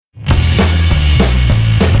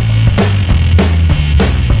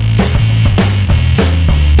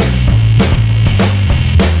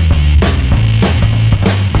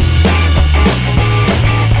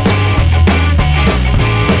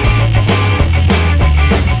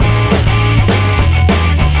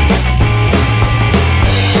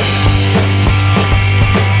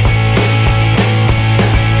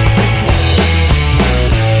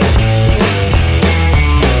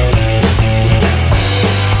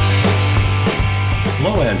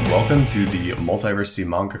Hello and welcome to the Multiversity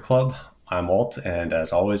Manga Club. I'm Walt, and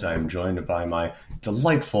as always, I am joined by my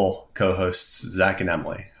delightful co-hosts, Zach and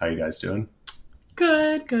Emily. How you guys doing?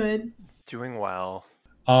 Good. Doing well.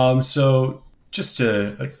 So just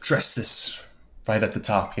to address this right at the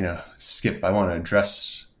top, Skip, I want to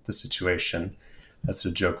address the situation. That's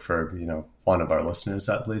a joke for, one of our listeners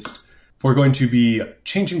at least. We're going to be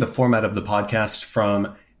changing the format of the podcast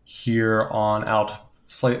from here on out,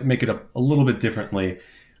 make it a little bit differently.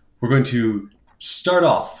 We're going to start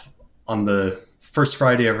off on the first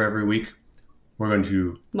Friday of every week. We're going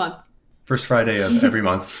to... First Friday of every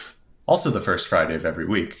month. Also the first Friday of every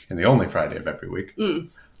week, and the only Friday of every week.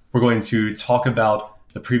 We're going to talk about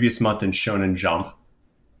the previous month in Shonen Jump.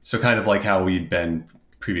 So kind of like how we'd been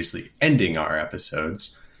previously ending our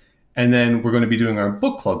episodes. And then we're going to be doing our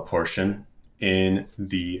book club portion in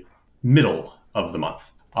the middle of the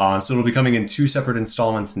month. So it'll be coming in 2 separate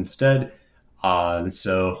installments instead.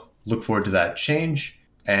 So look forward to that change.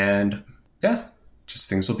 And yeah, just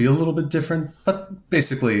things will be a little bit different. But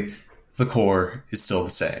basically, the core is still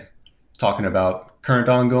the same. Talking about current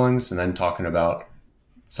ongoings and then talking about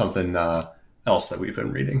something else that we've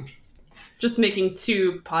been reading. Just making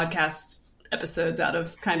 2 podcast episodes out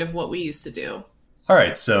of kind of what we used to do. All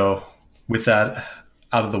right, so with that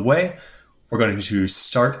out of the way, we're going to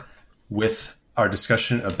start with our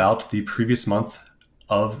discussion about the previous month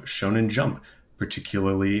of Shonen Jump,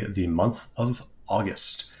 particularly the month of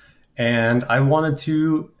August. And I wanted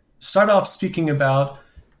to start off speaking about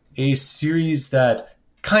a series that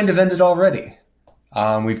kind of ended already.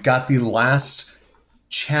 We've got the last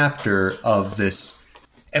chapter of this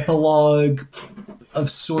epilogue of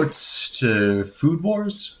sorts to Food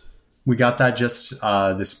Wars. We got that just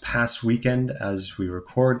this past weekend as we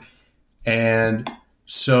record. And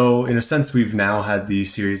so, in a sense, we've now had the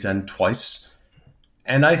series end twice.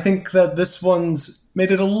 And I think that this one's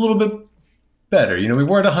made it a little bit better. We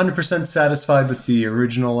weren't 100% satisfied with the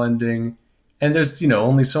original ending. And there's,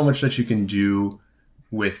 only so much that you can do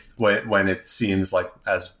with when it seems like,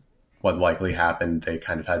 as what likely happened, they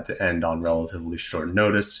kind of had to end on relatively short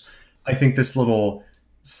notice. I think this little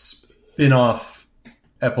spin-off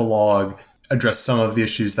epilogue addressed some of the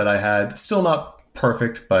issues that I had. Still not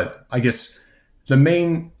perfect, but I guess the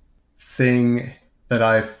main thing that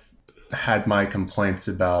I've had my complaints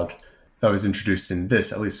about that was introduced in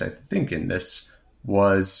this, at least I think in this,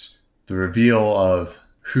 was the reveal of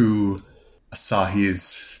who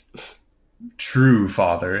Asahi's true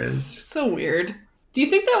father is. So weird. Do you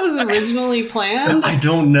think that was originally planned? I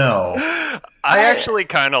don't know. I actually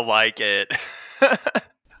kind of like it.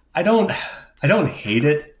 I don't hate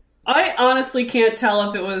it. I honestly can't tell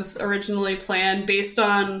if it was originally planned because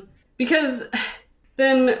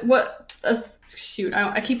then what...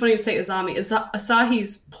 I keep wanting to say Izami.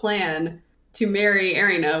 Asahi's plan to marry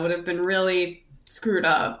Erina would have been really screwed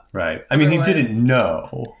up. Right. I mean, he didn't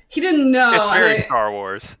know. He didn't know. It's very Star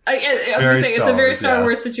Wars. I was going to say, it's a very Star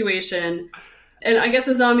Wars situation. And I guess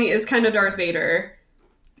Izami is kind of Darth Vader.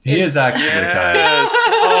 He is actually kind of.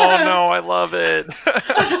 Oh, no, I love it.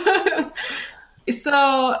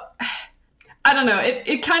 So, I don't know.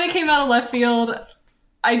 It kind of came out of left field.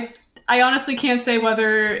 I honestly can't say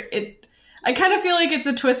whether it... I kind of feel like it's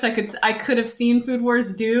a twist I could have seen Food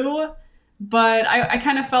Wars do, but I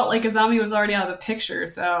kind of felt like Izami was already out of the picture,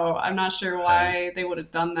 so I'm not sure why they would have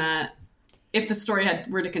done that if the story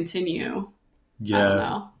were to continue. Yeah. I don't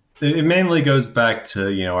know. It mainly goes back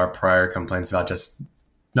to, our prior complaints about just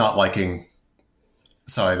not liking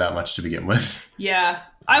Asahi that much to begin with. Yeah.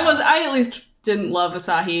 I at least didn't love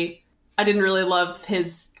Asahi. I didn't really love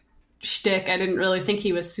his shtick. I didn't really think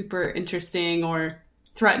he was super interesting or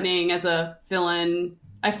threatening as a villain.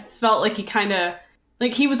 I felt like he kind of...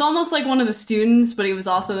 Like, he was almost like one of the students, but he was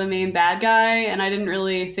also the main bad guy, and I didn't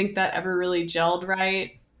really think that ever really gelled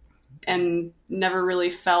right, and never really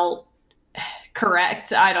felt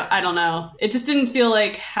correct. I don't know. It just didn't feel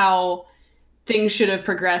like how things should have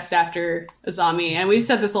progressed after Izami. And we've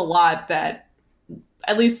said this a lot, that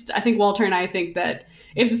at least I think Walter and I think that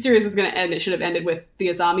if the series was going to end, it should have ended with the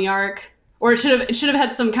Izami arc, or it should have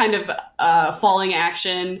had some kind of falling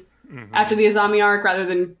action after the Izami arc rather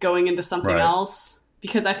than going into something else,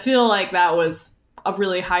 because I feel like that was a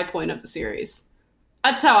really high point of the series.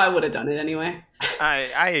 That's how I would have done it anyway.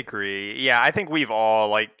 I agree. Yeah, I think we've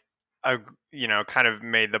all kind of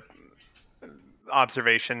made the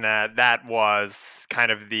observation that was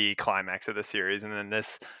kind of the climax of the series, and then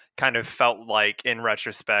this kind of felt like, in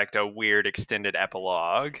retrospect, a weird extended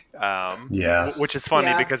epilogue. Which is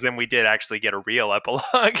funny because then we did actually get a real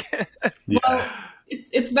epilogue. Well,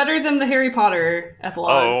 it's better than the Harry Potter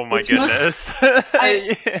epilogue. Oh my goodness!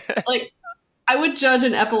 I would judge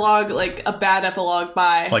an epilogue, like a bad epilogue,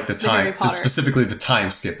 by like the Harry time, Potter. specifically the time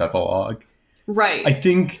skip epilogue. Right. I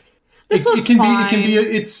think This was it can fine. be.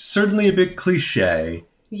 It's certainly a bit cliche.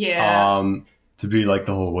 Yeah. To be like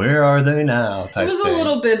the whole "Where are they now?" type It was thing. a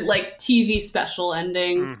little bit like TV special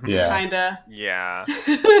ending, Mhm. kinda. Yeah.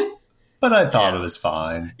 But I thought it was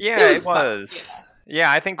fine. Yeah, It it was was. fun,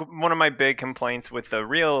 Yeah, I think one of my big complaints with the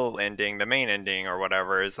real ending, the main ending or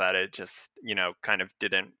whatever, is that it just, kind of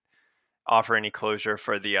didn't offer any closure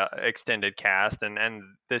for the extended cast, and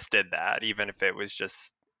this did that, even if it was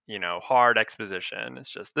just, hard exposition. It's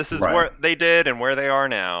just, this is Right. what they did and where they are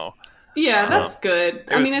now. Yeah, that's good.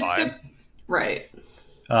 I was mean, it's fine. good. Right.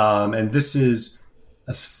 And this is,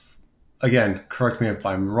 again, correct me if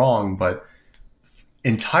I'm wrong, but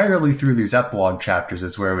entirely through these epilogue chapters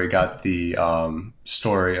is where we got the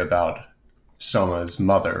story about Soma's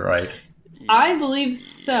mother, right? I believe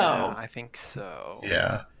so. Yeah, I think so.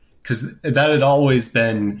 Yeah. Because that had always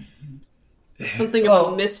been Something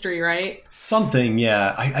about mystery, right? something,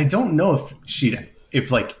 yeah. I don't know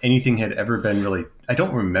if like anything had ever been really, I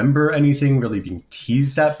don't remember anything really being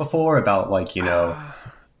teased at before about like,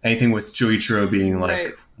 anything with Joichiro being like,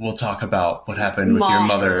 Right. we'll talk about what happened with your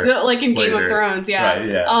mother. Like in Game of later. Thrones, yeah. Right,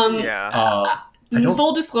 yeah. Yeah. I don't-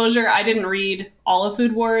 Full disclosure, I didn't read all of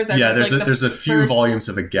Food Wars. I read, there's a few first- volumes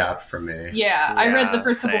of a gap for me. Yeah, I read the Yeah,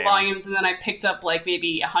 first couple same. volumes, and then I picked up like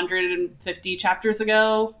maybe 150 chapters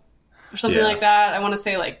ago, or something Yeah. like that. I want to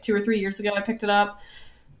say like 2 or 3 years ago I picked it up.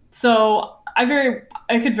 So I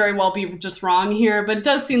could very well be just wrong here, but it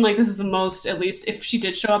does seem like this is the most, at least if she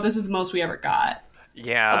did show up, this is the most we ever got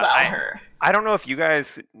Yeah. about her. I don't know if you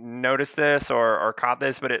guys noticed this or caught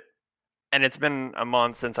this, but it's been a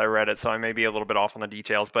month since I read it, so I may be a little bit off on the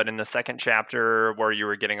details, but in the second chapter where you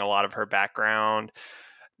were getting a lot of her background,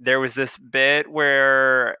 there was this bit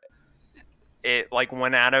where it like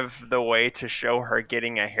went out of the way to show her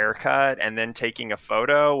getting a haircut and then taking a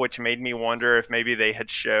photo, which made me wonder if maybe they had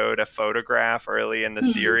showed a photograph early in the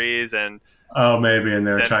series, and Oh, maybe, and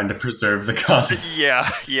they were trying to preserve the content.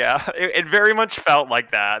 yeah, it very much felt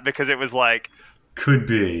like that, because it was like Could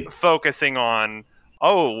be. focusing on,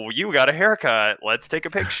 oh, you got a haircut, let's take a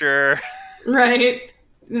picture. Right?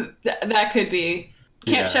 That could be.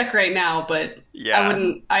 Can't Yeah. check right now, but Yeah. I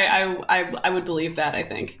wouldn't. I would believe that. I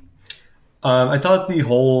think. I thought the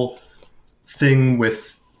whole thing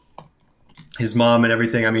with his mom and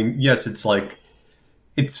everything, I mean, yes, it's like,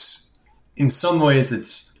 it's, in some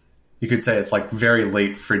ways, you could say it's like very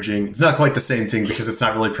late fridging. It's not quite the same thing because it's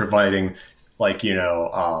not really providing, like,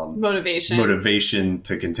 motivation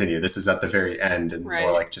to continue. This is at the very end and Right.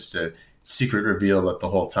 more like just a secret reveal that the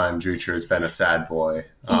whole time Juicher has been a sad boy.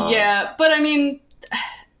 Yeah, but I mean,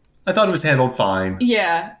 I thought it was handled fine.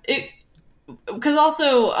 yeah, because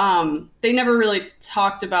also they never really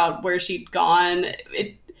talked about where she'd gone.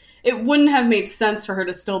 It wouldn't have made sense for her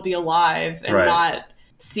to still be alive and Right. not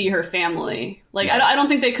see her family. Like, Yeah. I don't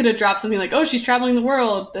think they could have dropped something like, oh, she's traveling the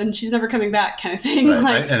world and she's never coming back, kind of thing. Right.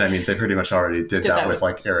 Like, And I mean, they pretty much already did that with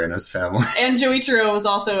like Arena's family. and Joichiro was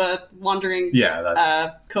also a wandering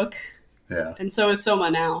Yeah. cook, Yeah. and so is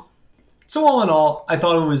Soma now. So all in all, I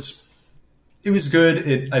thought it was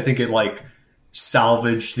good. I think it like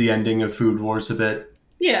salvaged the ending of Food Wars a bit.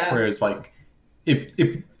 Yeah. Whereas like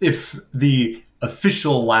if the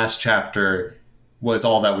official last chapter was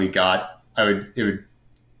all that we got, it would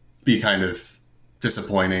be kind of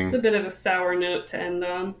disappointing. It's a bit of a sour note to end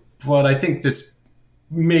on. But I think this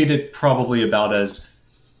made it probably about as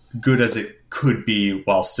good as it could be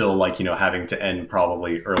while still like, having to end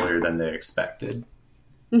probably earlier than they expected.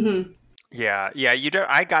 Mm-hmm. Yeah,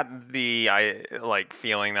 I got the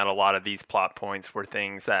feeling that a lot of these plot points were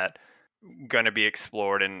things that going to be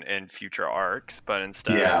explored in future arcs, but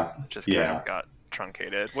instead just kind of got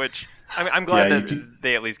truncated, which I'm glad that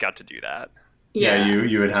they at least got to do that. Yeah,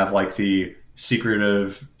 you would have like the secret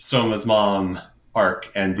of Soma's mom arc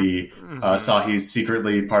and the Sahi's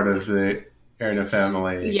secretly part of the Erina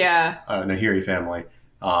family. Yeah. Nahiri family.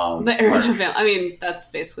 The Erina family. I mean, that's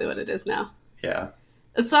basically what it is now. Yeah.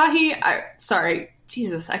 Asahi, sorry,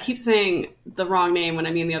 Jesus, I keep saying the wrong name when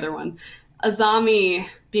I mean the other one. Azami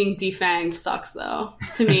being defanged sucks, though,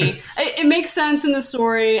 to me. It makes sense in the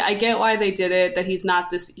story. I get why they did it, that he's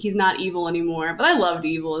not evil anymore, but I loved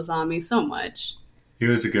evil Azami so much. He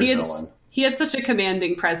was a good villain. He had such a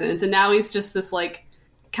commanding presence, and now he's just this, like,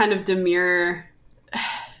 kind of demure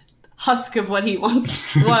husk of what he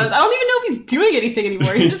once was. I don't even know if he's doing anything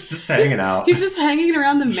anymore. He's just hanging out. He's just hanging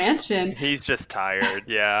around the mansion. He's just tired,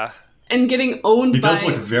 yeah. And getting owned by... He does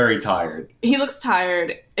look very tired. He looks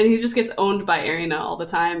tired, and he just gets owned by Erina all the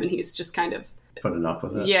time, and he's just kind of putting up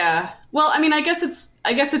with it. Yeah. Well, I mean, I guess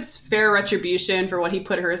it's fair retribution for what he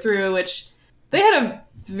put her through, which they had a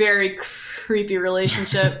very creepy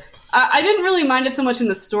relationship. I didn't really mind it so much in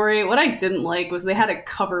the story. What I didn't like was they had a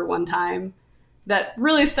cover one time that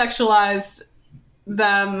really sexualized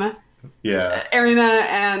them. Yeah. Erina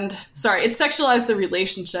and... Sorry, it sexualized the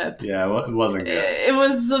relationship. Yeah, it wasn't good. It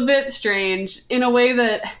was a bit strange in a way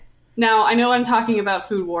that... Now, I know I'm talking about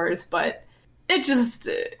Food Wars, but it just...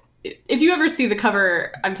 If you ever see the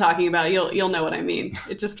cover I'm talking about, you'll know what I mean.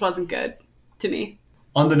 It just wasn't good to me.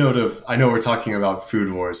 On the note of... I know we're talking about Food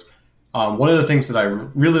Wars. One of the things that I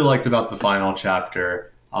really liked about the final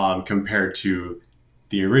chapter compared to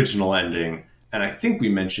the original ending, and I think we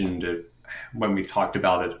mentioned it when we talked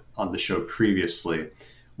about it on the show previously,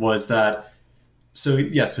 was that, so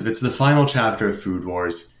yes, if it's the final chapter of Food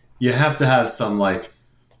Wars, you have to have some like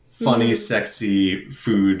funny, sexy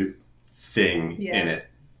food thing in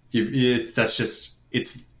it. That's just,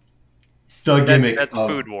 it's the gimmick that's of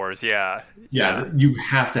Food Wars, yeah. Yeah, you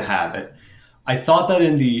have to have it. I thought that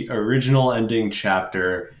in the original ending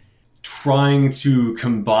chapter, trying to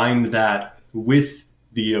combine that with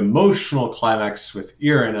the emotional climax with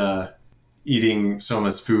Irina eating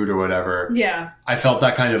Soma's food or whatever, I felt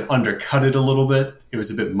that kind of undercut it a little bit. It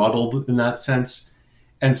was a bit muddled in that sense.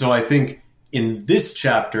 And so I think in this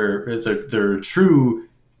chapter, the true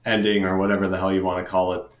ending or whatever the hell you want to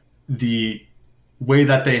call it, the way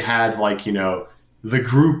that they had, like, you know, the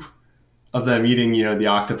group of them eating, you know, the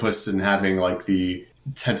octopus and having like the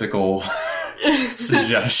tentacle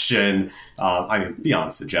suggestion. I mean,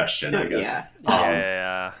 beyond suggestion, I guess.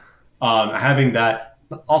 Having that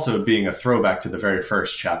also being a throwback to the very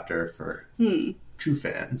first chapter for true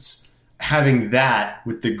fans. Having that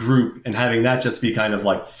with the group and having that just be kind of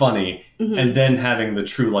like funny, and then having the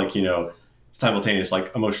true, like, you know, simultaneous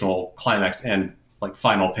like emotional climax and like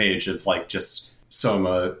final page of like just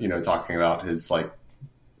Soma, you know, talking about his like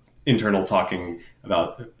internal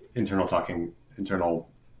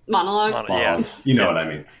monologue. Yeah. You know what I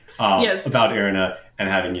mean? About Irina, and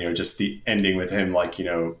having, you know, just the ending with him, like, you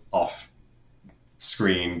know, off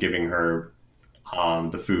screen giving her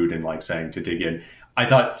the food and like saying to dig in. I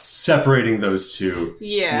thought separating those two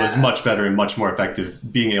was much better and much more effective,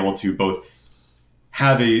 being able to both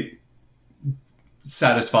have a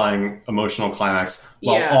satisfying emotional climax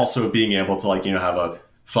while also being able to, like, you know, have a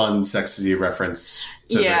fun, sexy reference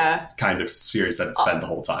to the kind of series that it's been the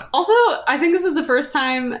whole time. Also, I think this is the first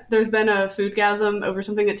time there's been a foodgasm over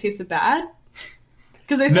something that tasted bad.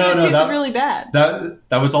 Because they said it tasted really bad.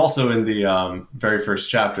 That was also in the very first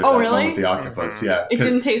chapter. Oh, really? One with the octopus, yeah. It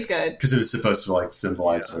didn't taste good. Because it was supposed to, like,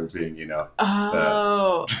 symbolize her being, you know...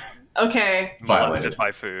 Okay. Violated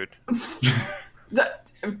by food.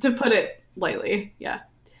 To put it lightly, yeah.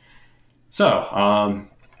 So,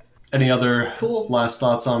 any other last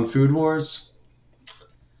thoughts on Food Wars?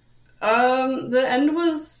 The end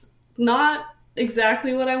was not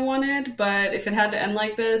exactly what I wanted, but if it had to end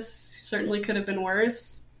like this, certainly could have been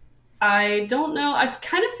worse. I don't know. I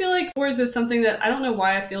kind of feel like Wars is something that I don't know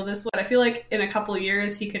why I feel this way. I feel like in a couple of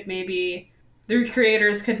years the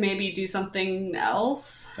creators could maybe do something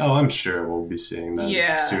else. Oh, I'm sure we'll be seeing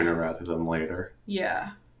that sooner rather than later.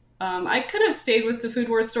 Yeah. I could have stayed with the Food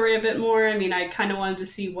Wars story a bit more. I mean, I kind of wanted to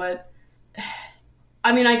see what...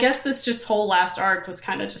 I mean, I guess this just whole last arc was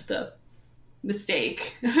kind of just a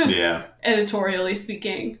mistake. Yeah. Editorially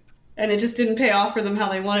speaking. And it just didn't pay off for them how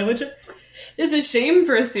they wanted, which is a shame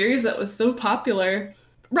for a series that was so popular.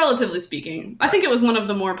 Relatively speaking. I think it was one of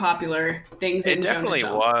the more popular things in Shonen Jump. It definitely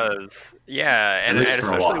was. Yeah, and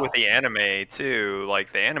especially with the anime, too.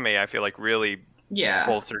 Like, the anime, I feel like, really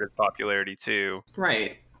bolstered its popularity, too.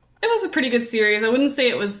 Right. It was a pretty good series. I wouldn't say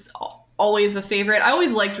it was always a favorite. I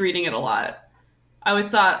always liked reading it a lot. I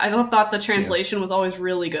thought the translation was always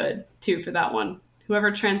really good, too, for that one.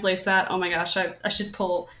 Whoever translates that, oh my gosh, I should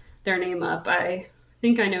pull their name up. I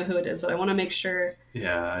think I know who it is, but I want to make sure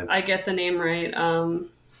I get the name right. I'll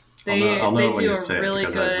know when do you say a really it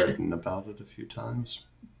because good... I've written about it a few times.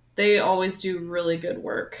 They always do really good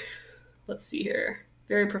work. Let's see here.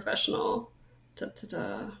 Very professional.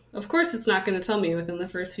 Of course, it's not going to tell me within the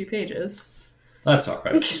first few pages. That's all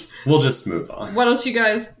right. We'll just move on. Why don't you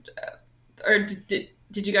guys... or did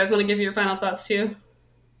you guys want to give your final thoughts, too?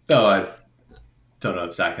 Oh, I don't know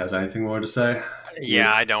if Zach has anything more to say.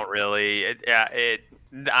 Yeah, I don't really.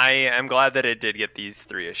 I am glad that it did get these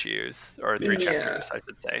 3 issues, or 3 chapters, I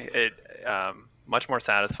should say. It much more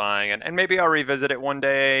satisfying, and maybe I'll revisit it one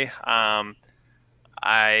day.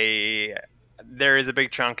 There is a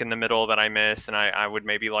big chunk in the middle that I missed, and I would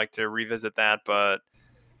maybe like to revisit that, but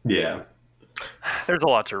yeah, There's a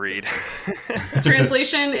lot to read.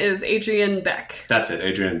 Translation is Adrian Beck. That's it,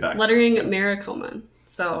 Adrian Beck. Lettering, Mara Coleman.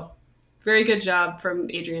 So, very good job from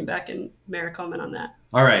Adrian Beck and Mara Coleman on that.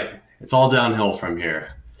 All right, it's all downhill from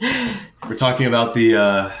here. We're talking about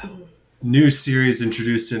the new series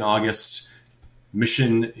introduced in August,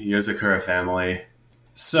 Mission Yozakura Family.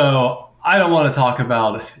 So I don't want to talk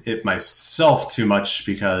about it myself too much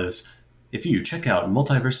because if you check out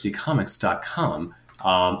multiversitycomics.com,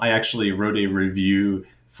 I actually wrote a review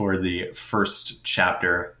for the first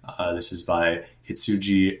chapter. This is by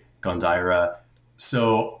Hitsuji Gondaira.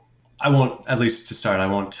 So I won't, at least to start, I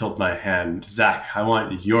won't tilt my hand. Zach, I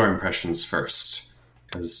want your impressions first.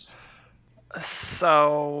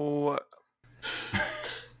 So...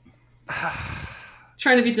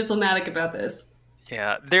 Trying to be diplomatic about this.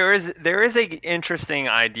 Yeah, there is a interesting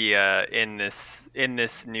idea in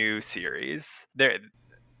this new series.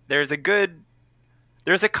 There's a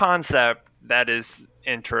concept that is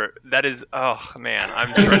oh man,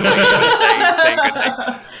 I'm struggling with saying good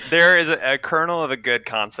things. There is a kernel of a good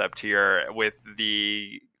concept here with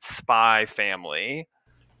the spy family.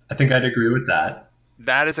 I think I'd agree with that.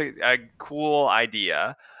 That is a cool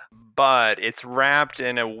idea, but it's wrapped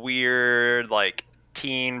in a weird like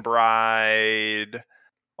teen bride,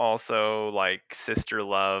 also like sister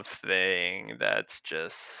love thing that's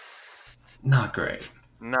just not great.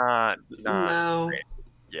 Not no. Great.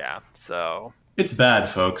 Yeah, so it's bad,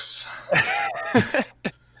 folks.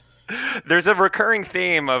 There's a recurring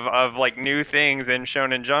theme of like new things in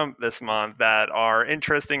Shonen Jump this month that are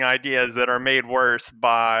interesting ideas that are made worse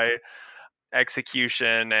by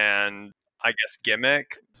execution and I guess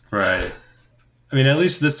gimmick. Right. I mean, at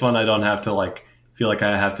least this one I don't have to like feel like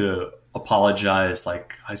I have to apologize.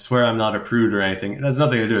 Like, I swear I'm not a prude or anything. It has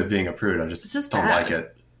nothing to do with being a prude. I just don't bad. like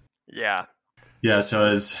it. Yeah. Yeah, so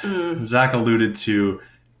as Zach alluded to,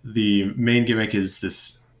 the main gimmick is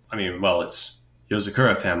this, I mean, well, it's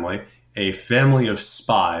Yozakura Family, a family of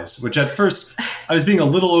spies, which at first I was being a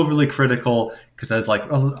little overly critical because I was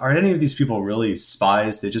like, well, are any of these people really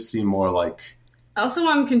spies? They just seem more like... Also,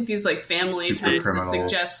 I'm confused, like, family tends to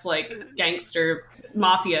suggest, like, gangster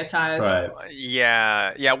mafia ties. Right.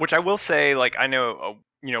 Yeah, which I will say, like, I know,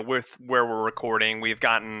 with where we're recording, we've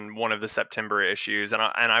gotten one of the September issues, and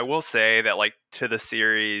I will say that, like, to the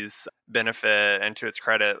series' benefit and to its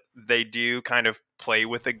credit, they do kind of play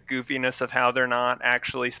with the goofiness of how they're not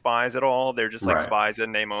actually spies at all. They're just, like, spies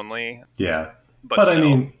in name only. Yeah. But I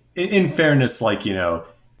mean, in fairness, like,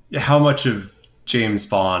 how much of James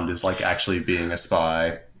Bond is like actually being a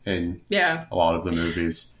spy in a lot of the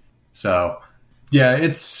movies. So yeah,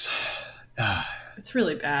 it's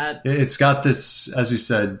really bad. It's got this, as you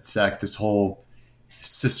said, Zach, this whole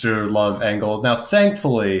sister love angle. Now,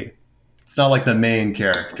 thankfully, it's not like the main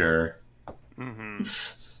character. Mm-hmm.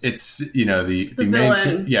 It's, the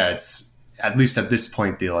villain. Main, it's at least at this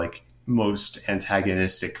point, the like most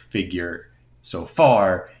antagonistic figure so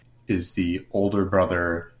far is the older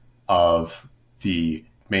brother of the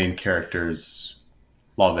main character's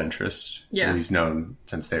love interest, who he's known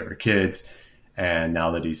since they were kids, and now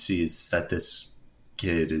that he sees that this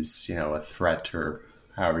kid is, a threat, or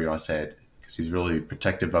however you want to say it, because he's really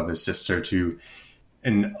protective of his sister to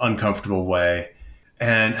an uncomfortable way.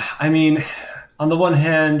 And I mean, on the one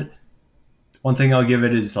hand, one thing I'll give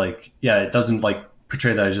it is like, it doesn't like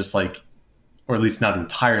portray that as just like, or at least not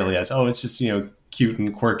entirely as, it's just, cute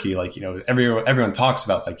and quirky. Like, everyone talks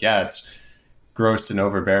about like, it's gross and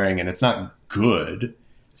overbearing and it's not good.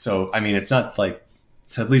 So, I mean, it's not like,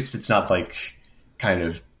 so at least it's not like kind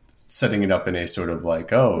of setting it up in a sort of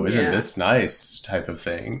like, isn't this nice type of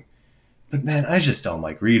thing. But man, I just don't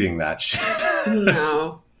like reading that shit.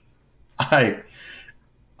 No. I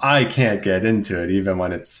can't get into it even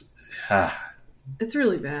when it's... It's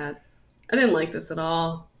really bad. I didn't like this at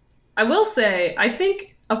all. I will say, I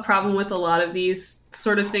think a problem with a lot of these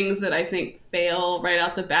sort of things that I think fail right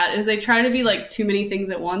out the bat is they try to be like too many things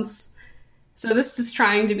at once. So this is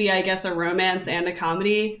trying to be, I guess, a romance and a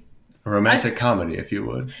comedy. A romantic comedy, if you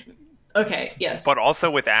would. Okay, yes. But also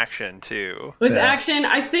with action, too. With action,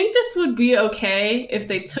 I think this would be okay if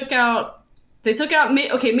they took out...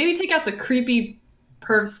 maybe take out the creepy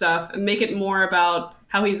perv stuff and make it more about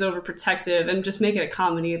how he's overprotective and just make it a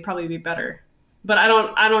comedy. It'd probably be better. But I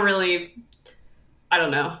don't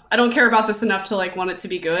know. I don't care about this enough to like want it to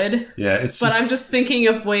be good. Yeah, But I'm just thinking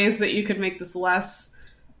of ways that you could make this less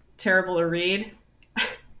terrible to read.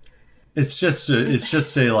 It's just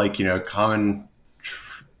a like, common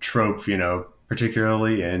trope,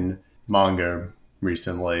 particularly in manga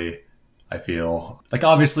recently, I feel. Like,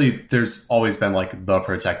 obviously, there's always been, like, the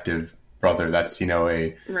protective brother. That's,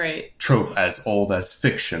 a Right. trope as old as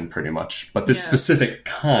fiction, pretty much. But this specific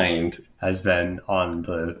kind has been on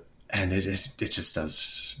the... And it just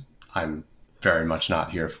does... I'm very much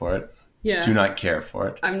not here for it. Yeah. Do not care for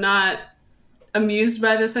it. I'm not amused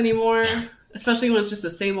by this anymore, especially when it's just the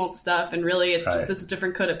same old stuff, and really it's just this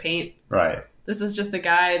different coat of paint. Right. This is just a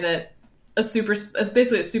guy that... is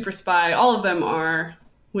basically a super spy. All of them are,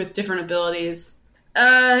 with different abilities.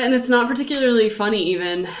 And it's not particularly funny,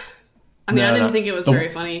 even. I mean, I didn't think it was very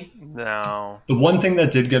funny. No. The one thing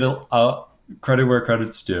that did get credit where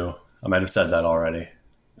credit's due, I might have said that already.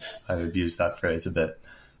 I've used that phrase a bit.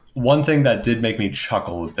 One thing that did make me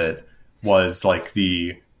chuckle a bit was like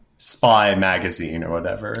the spy magazine or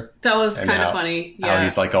whatever. That was kind of funny. Yeah. How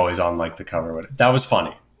he's like always on like the cover. That was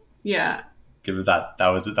funny. Yeah. Give it that. That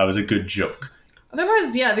was a good joke.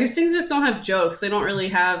 Otherwise, yeah, these things just don't have jokes. They don't really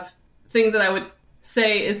have things that I would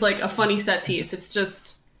say is like a funny set piece. It's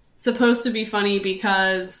just supposed to be funny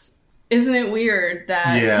because isn't it weird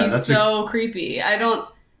that he's so creepy? I don't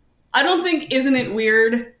think isn't it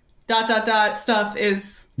weird ... stuff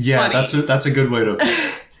is funny. That's a good way to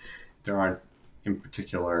there aren't in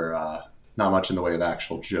particular not much in the way of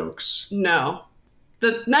actual jokes. No.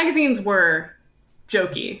 The magazines were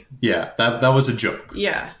jokey. Yeah, that was a joke.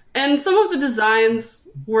 Yeah. And some of the designs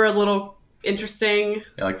were a little interesting.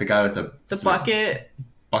 Yeah, like the guy with the bucket.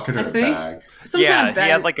 Bucket or a bag? Some kind of bag.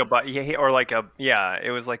 He had like a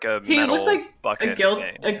it was like a he metal looked like bucket.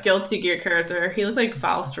 a Guilty Gear character. He looked like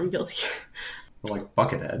Faust from Guilty Gear. Or like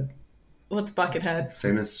Buckethead. What's Buckethead?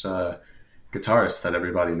 Famous guitarist that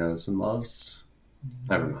everybody knows and loves.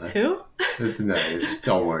 Never mind. Who? No,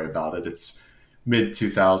 don't worry about it. It's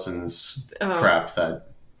mid-2000s crap that...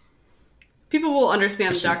 People will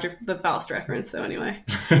understand the Faust reference, so anyway.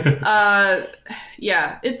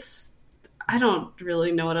 Yeah, it's... I don't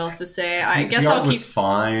really know what else to say. I guess the art was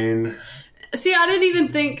fine. See, I didn't even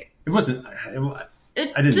think... It wasn't...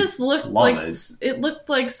 I just looked like... It looked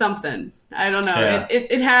like something. I don't know. Yeah.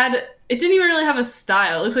 It didn't even really have a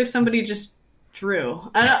style. It looks like somebody just drew.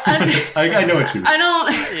 I know what you mean. I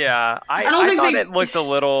don't... Yeah, I thought it looked a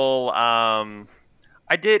little... I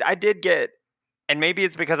did get... And maybe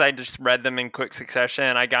it's because I just read them in quick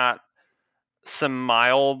succession. I got some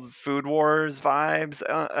mild Food Wars vibes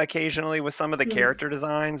occasionally with some of the character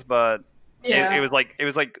designs, but it was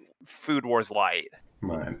like Food Wars light.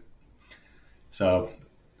 Right. So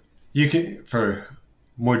you can, for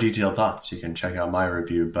more detailed thoughts, you can check out my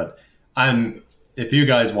review. But if you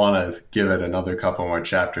guys want to give it another couple more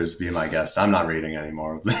chapters, be my guest. I'm not reading any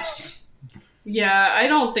more of this. Yeah, I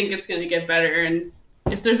don't think it's going to get better, and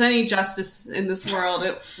if there's any justice in this world,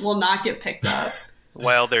 it will not get picked up.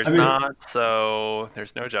 Well, there's not, so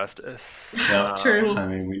there's no justice. Yeah, true. I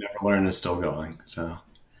mean, We Never Learn is still going, so.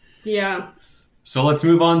 Yeah. So let's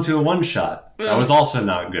move on to a one-shot. That was also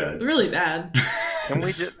not good. Really bad. Can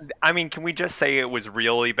we just say it was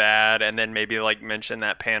really bad, and then maybe like mention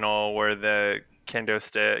that panel where the kendo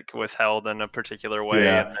stick was held in a particular way,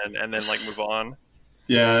 and then like move on?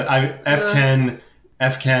 Yeah,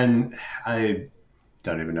 F-Ken, I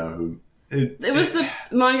don't even know who. It was the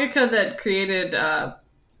mangaka that created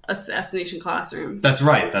Assassination Classroom. That's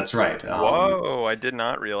right. Whoa, I did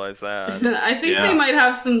not realize that. I think they might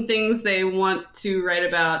have some things they want to write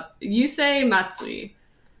about. Yusei Matsui.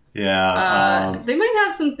 Yeah. They might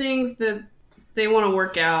have some things that they want to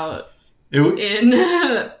work out in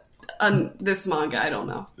this manga. I don't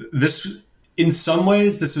know. In some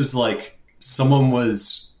ways, this was like someone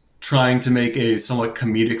was trying to make a somewhat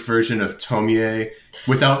comedic version of Tomie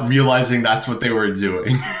without realizing that's what they were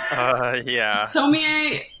doing. Yeah.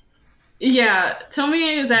 Tomie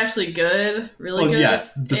is actually good, really good.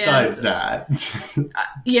 Yes, besides that.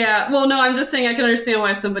 Well, no, I'm just saying I can understand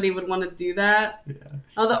why somebody would want to do that. Yeah.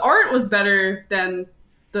 The art was better than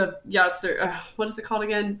the what is it called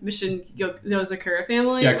again? Mission Yozakura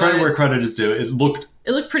Family. Yeah, credit where credit is due. It looked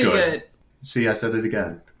pretty good. See, I said it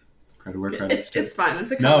again. Credit where credit is due. It's fine. It's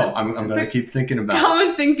a common, I'm going to keep thinking about it.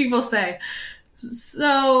 Common thing people say.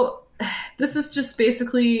 So, this is just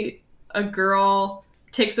basically a girl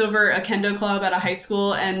takes over a kendo club at a high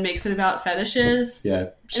school and makes it about fetishes. Yeah,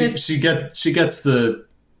 she gets the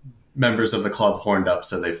members of the club horned up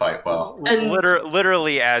so they fight well. And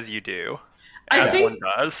literally as you do. One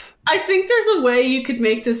does. I think there's a way you could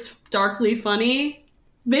make this darkly funny.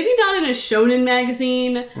 Maybe not in a shonen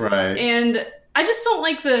magazine. Right. And I just don't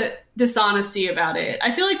like the dishonesty about it.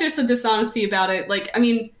 I feel like there's some dishonesty about it. Like, I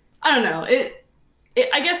mean, I don't know.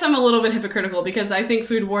 I guess I'm a little bit hypocritical because I think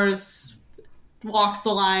Food Wars walks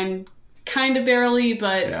the line kind of barely,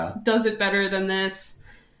 but does it better than this.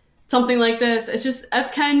 Something like this. It's just,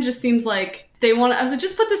 F-Ken just seems like they want to... I was like,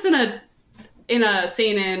 just put this in a in a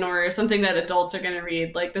seinen or something that adults are going to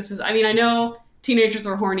read. Like, this is, I mean, I know teenagers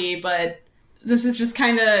are horny, but this is just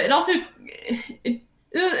kind of, it also, it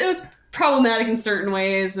was problematic in certain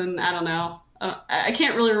ways, and I don't know. I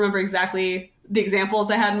can't really remember exactly the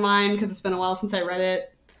examples I had in mind because it's been a while since I read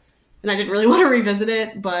it, and I didn't really want to revisit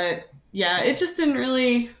it, but yeah, it just didn't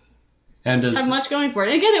really have much going for it.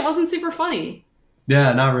 And again, it wasn't super funny.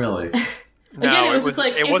 Yeah, not really. Again, it was just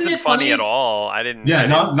like, it wasn't funny at all. I didn't. Yeah,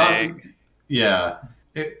 not. Yeah.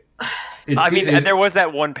 There was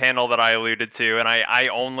that one panel that I alluded to,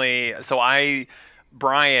 and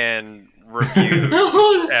Brian reviewed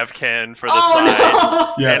Evkin for the site.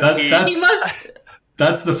 No. Yeah,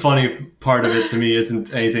 that's the funny part of it to me.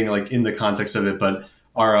 Isn't anything like in the context of it, but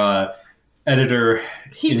our editor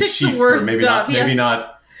he in picks chief, the worst or maybe stuff.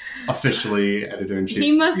 not officially editor in chief.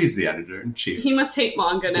 He's the editor in chief. He must hate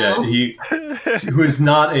manga now. Yeah, who is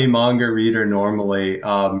not a manga reader normally.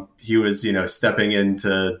 He was, stepping in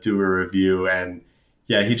to do a review, and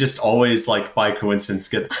yeah, he just always, like, by coincidence,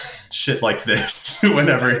 gets shit like this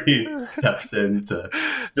whenever he steps in to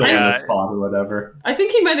fill in a spot or whatever. I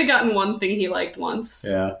think he might have gotten one thing he liked once.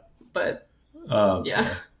 Yeah. But,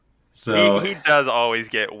 yeah. So he does always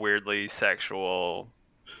get weirdly sexual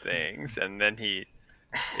things, and then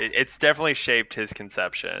it's definitely shaped his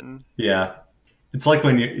conception. Yeah. It's like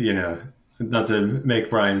when not to make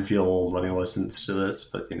Brian feel old when he listens to this,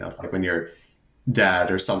 but, like when you're dad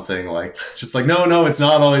or something, like, just like, no, it's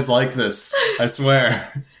not always like this, I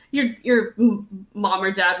swear. Your mom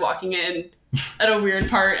or dad walking in at a weird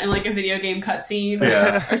part in, like, a video game cutscene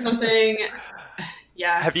or something.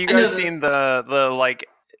 Yeah. Have you guys seen the like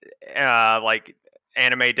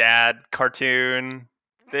anime dad cartoon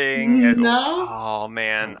thing? No. Oh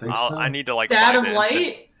man, I need to, like, Dad find of it.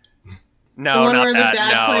 Light. No, the one not where that. the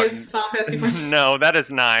dad No. plays Final Fantasy 14. No, that is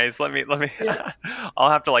nice. Let me. Yeah. I'll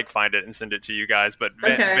have to, like, find it and send it to you guys. But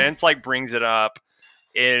Vince, like, brings it up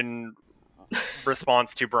in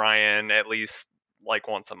response to Brian at least, like,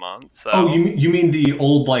 once a month. So. Oh, you mean the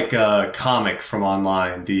old, like, comic from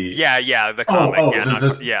online? Yeah, the comic.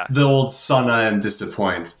 The old Son I Am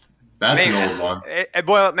Disappoint. That's an old one.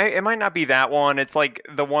 It might not be that one. It's like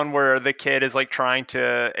the one where the kid is, like, trying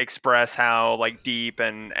to express how, like, deep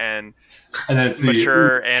and then it's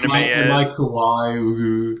mature anime is. Am I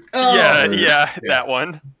kawaii? Yeah, that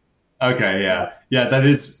one. Okay, yeah. That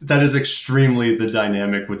is extremely the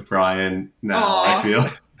dynamic with Brian now. I feel.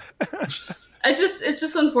 It's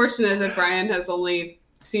just unfortunate that Brian has only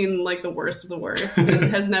seen, like, the worst of the worst and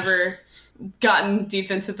has never gotten deep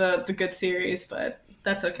into the good series, but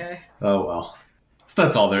that's okay. Oh well. So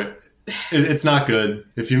that's all there. It's not good.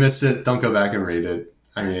 If you missed it, don't go back and read it.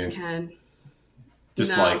 I mean,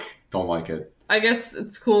 don't like it. I guess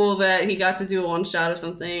it's cool that he got to do a one shot of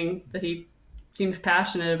something that he seems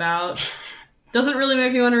passionate about. Doesn't really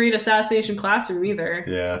make me want to read Assassination Classroom either.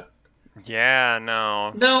 Yeah. Yeah,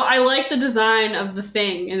 no. Though I like the design of the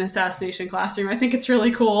thing in Assassination Classroom. I think it's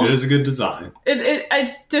really cool. It is a good design.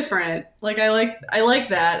 It's different. Like, I like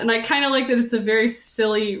that, and I kind of like that it's a very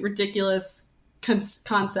silly, ridiculous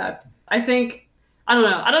concept. I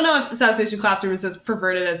don't know if Assassination Classroom is as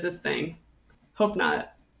perverted as this thing. Hope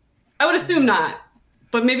not. I would assume not,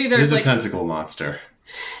 but maybe there's, like, a tentacle monster.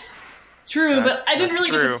 True, but I didn't really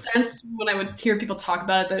get the sense when I would hear people talk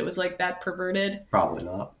about it that it was, like, that perverted. Probably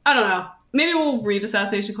not. I don't know. Maybe we'll read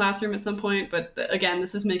Assassination Classroom at some point, but again,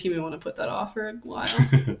 this is making me want to put that off for a while.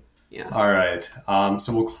 Yeah. All right.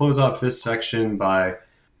 So we'll close off this section by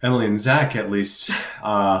Emily and Zach, at least.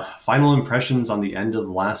 Final impressions on the end of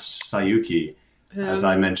Last Saiyuki. As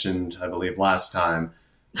I mentioned, I believe, last time.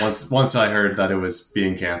 Once I heard that it was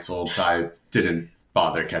being canceled, I didn't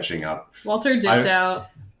bother catching up. Walter dipped out.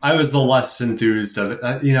 I was the less enthused of it.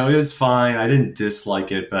 It was fine. I didn't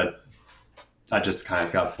dislike it, but I just kind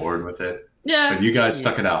of got bored with it. Yeah. But you guys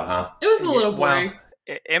stuck it out, huh? It was a little boring.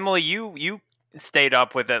 Well, Emily, you stayed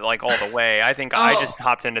up with it, like, all the way. I think I just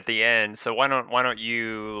hopped in at the end. So why don't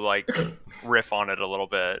you, like, riff on it a little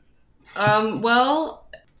bit? Well,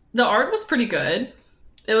 the art was pretty good.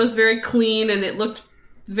 It was very clean, and it looked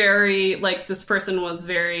very, like, this person was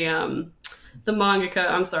very the mangaka,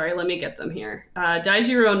 I'm sorry, let me get them here.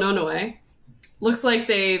 Daijiro Nonoe. Looks like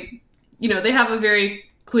they have a very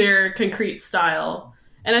clear, concrete style.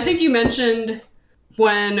 And I think you mentioned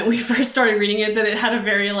when we first started reading it that it had a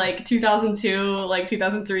very, like, 2002, like,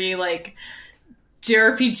 2003, like,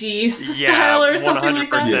 JRPG style or something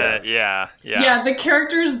like that. Yeah. Yeah, the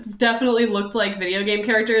characters definitely looked like video game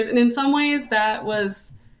characters. And in some ways that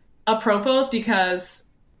was apropos because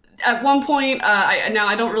at one point,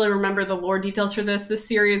 I don't really remember the lore details for this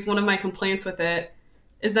series. One of my complaints with it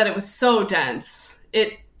is that it was so dense.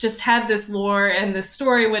 It just had this lore and this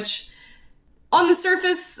story, which on the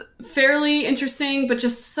surface, fairly interesting, but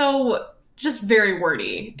just very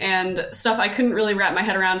wordy and stuff I couldn't really wrap my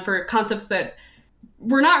head around for concepts that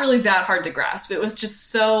were not really that hard to grasp. It was just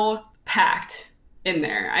so packed in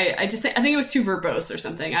there. I think it was too verbose or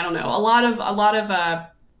something. I don't know. A lot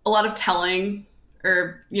of telling,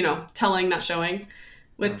 or telling, not showing,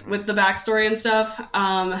 with the backstory and stuff.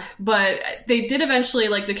 But they did eventually,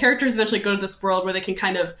 like, the characters eventually go to this world where they can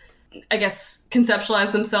kind of, I guess,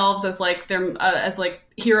 conceptualize themselves as like they're as like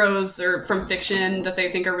heroes or from fiction that they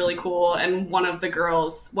think are really cool. And one of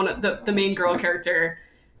the main girl character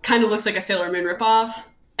kind of looks like a Sailor Moon ripoff.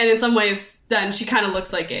 And in some ways, then she kind of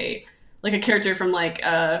looks like a character from like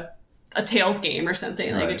a Tales game or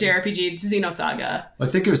something, like a JRPG, Xenosaga. I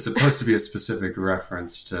think it was supposed to be a specific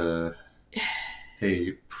reference to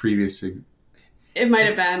a previous. It might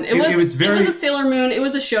have been. It was a Sailor Moon. It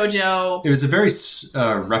was a shoujo. It was a very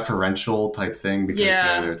referential type thing because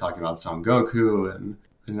they were talking about Son Goku and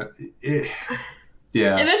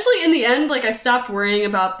yeah. Eventually, in the end, like, I stopped worrying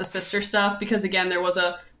about the sister stuff because, again, there was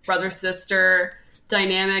a brother-sister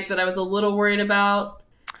dynamic that I was a little worried about.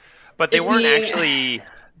 But they weren't actually.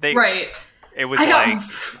 Right. It was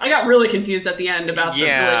I got really confused at the end about the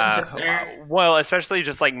relationships there. Well, especially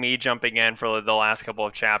just like me jumping in for the last couple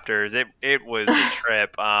of chapters, it was a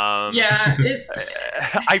trip. But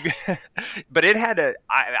it had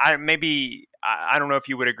I don't know if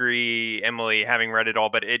you would agree, Emily, having read it all,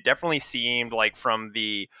 but it definitely seemed like from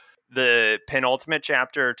the penultimate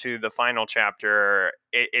chapter to the final chapter,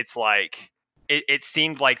 it's like. It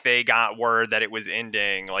seemed like they got word that it was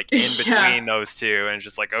ending, like in between those two, and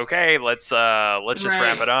just like, okay, let's just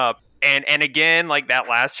wrap it up. And again, like that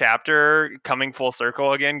last chapter coming full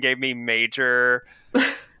circle again gave me major,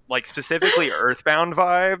 like specifically Earthbound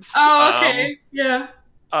vibes. Oh, okay, yeah.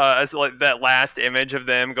 As like that last image of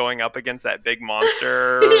them going up against that big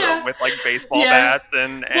monster with like baseball bats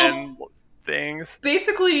and things.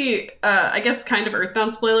 Basically, I guess kind of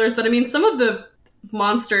Earthbound spoilers, but I mean some of the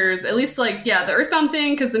monsters, at least like the Earthbound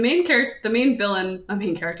thing, because the main villain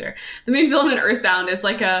in Earthbound is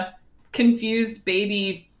like a confused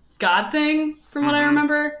baby god thing, from what I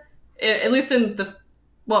remember. At least in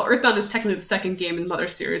Earthbound is technically the second game in the Mother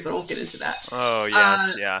series, but I won't get into that. Oh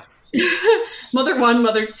yeah. Mother 1,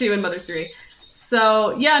 Mother 2, and Mother 3.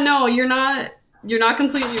 So no, you're not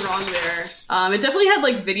completely wrong there. It definitely had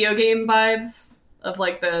like video game vibes of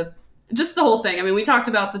like just the whole thing. I mean, we talked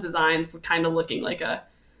about the designs kind of looking like a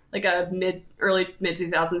early mid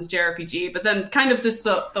 2000s JRPG, but then kind of just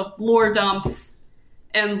the lore dumps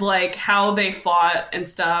and like how they fought and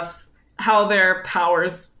stuff, how their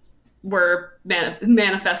powers were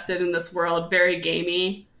manifested in this world, very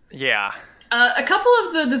gamey. Yeah. A couple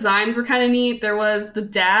of the designs were kind of neat. There was the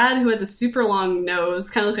dad who had the super long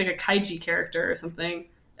nose, kind of looked like a kaiji character or something.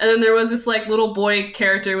 And then there was this like little boy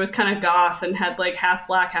character who was kind of goth and had like half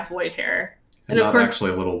black, half white hair. And of course,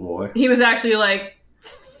 actually a little boy. He was actually like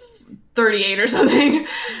 38 or something.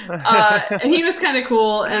 And he was kind of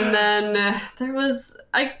cool. And then there was,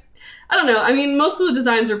 I don't know. I mean, most of the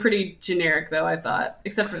designs were pretty generic though, I thought,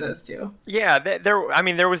 except for those two. Yeah, there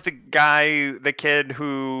was the kid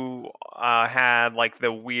who had like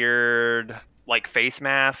the weird like face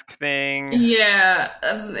mask thing. Yeah.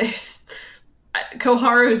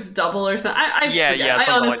 Koharu's double or something. I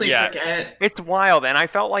honestly forget. It's wild, and I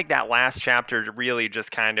felt like that last chapter really just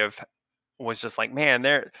kind of was just like, man,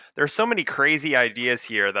 there's so many crazy ideas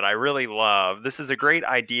here that I really love. This is a great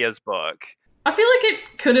ideas book. I feel like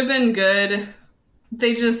it could have been good.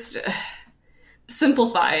 They just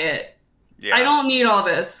simplify it. Yeah. I don't need all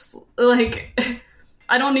this. Like,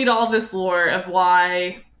 I don't need all this lore of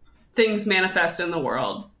why things manifest in the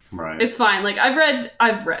world. Right. It's fine. Like I've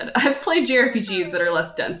played JRPGs that are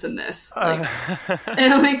less dense than this. Like,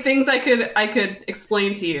 and like things I could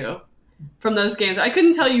explain to you from those games. I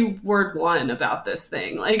couldn't tell you word one about this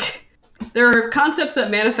thing. Like there are concepts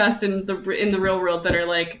that manifest in the real world that are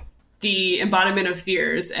like the embodiment of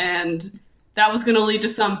fears, and that was going to lead to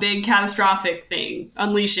some big catastrophic thing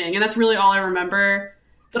unleashing, and that's really all I remember.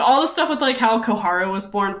 But all the stuff with like how Koharu was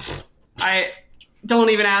born, don't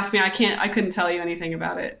even ask me. I couldn't tell you anything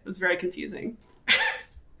about it. It was very confusing.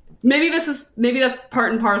 Maybe that's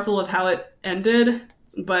part and parcel of how it ended.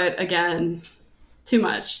 But again, too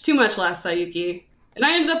much Last Saiyuki. And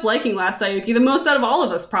I ended up liking Last Saiyuki the most out of all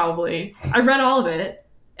of us, probably. I read all of it.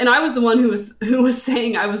 And I was the one who was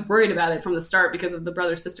saying I was worried about it from the start because of the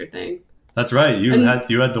brother-sister thing. That's right. You had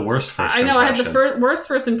the worst first impression. I had the worst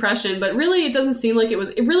first impression, but really it doesn't seem like it was.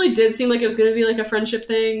 It really did seem like it was going to be like a friendship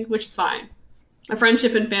thing, which is fine. A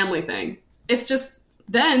friendship and family thing. It's just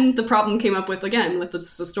then the problem came up with the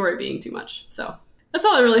story being too much. So that's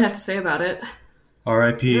all I really have to say about it.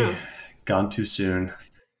 R.I.P. Yeah. Gone too soon.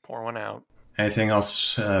 Pour one out. Anything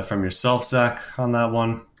else from yourself, Zach, on that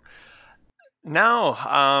one? No,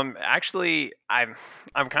 actually, I'm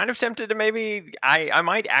kind of tempted to maybe I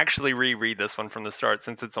might actually reread this one from the start,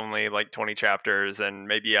 since it's only like 20 chapters, and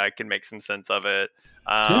maybe I can make some sense of it.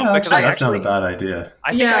 Yeah, actually, that's not a bad idea.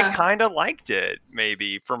 I think I kind of liked it,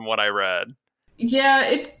 maybe, from what I read.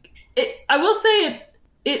 Yeah, I will say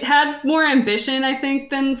it had more ambition, I think,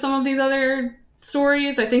 than some of these other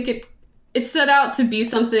stories. I think it set out to be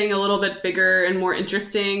something a little bit bigger and more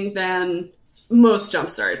interesting than most Jump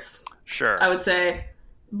starts. Sure. I would say.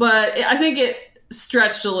 But I think it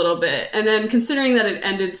stretched a little bit. And then considering that it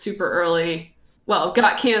ended super early,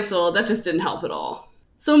 got canceled, that just didn't help at all.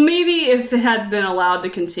 So maybe if it had been allowed to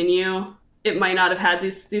continue, it might not have had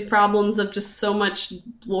these problems of just so much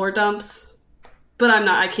lore dumps. But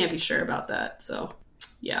I can't be sure about that. So,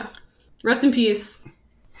 yeah. Rest in peace.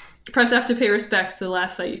 Press F to pay respects to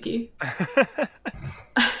Last Saiyuki.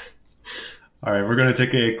 All right, we're going to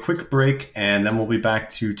take a quick break, and then we'll be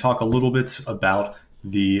back to talk a little bit about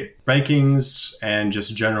the rankings and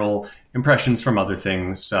just general impressions from other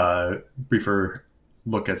things. Briefer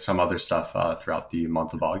look at some other stuff throughout the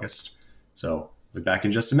month of August. So we'll be back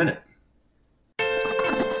in just a minute.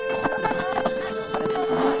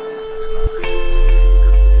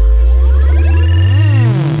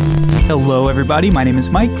 Hello, everybody. My name is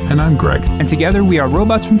Mike. And I'm Greg. And together we are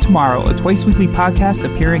Robots from Tomorrow, a twice-weekly podcast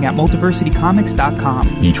appearing at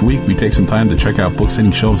multiversitycomics.com. Each week, we take some time to check out books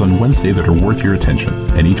hitting shelves on Wednesday that are worth your attention.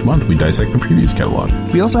 And each month, we dissect the previews catalog.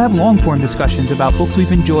 We also have long-form discussions about books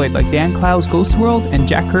we've enjoyed, like Dan Clow's Ghost World and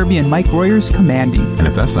Jack Kirby and Mike Royer's Commanding. And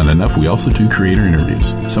if that's not enough, we also do creator interviews.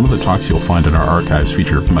 Some of the talks you'll find in our archives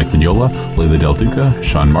feature Mike Mignola, Leila Del Duca,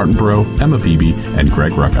 Sean Martinborough, Emma Beebe, and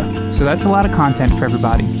Greg Rucka. So that's a lot of content for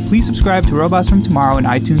everybody. Please subscribe to Robots from Tomorrow in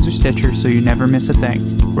iTunes or Stitcher so you never miss a thing.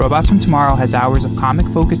 Robots from Tomorrow has hours of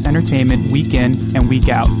comic-focused entertainment week in and week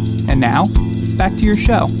out. And now, back to your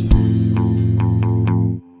show.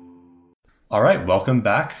 All right, welcome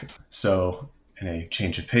back. So, in a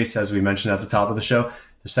change of pace, as we mentioned at the top of the show,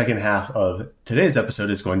 the second half of today's episode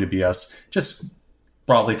is going to be us just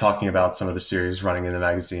broadly talking about some of the series running in the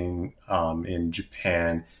magazine in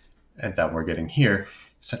Japan and that we're getting here,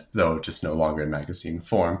 though just no longer in magazine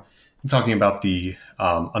form. And talking about the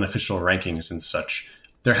unofficial rankings and such.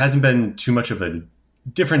 There hasn't been too much of a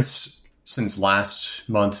difference since last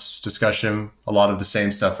month's discussion. A lot of the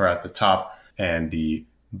same stuff are at the top and the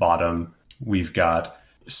bottom. We've got,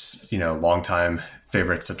 longtime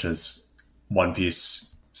favorites such as One Piece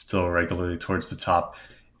still regularly towards the top,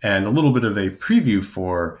 and a little bit of a preview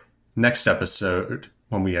for next episode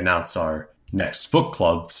when we announce our next book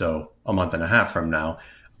club. So a month and a half from now,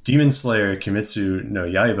 Demon Slayer Kimetsu no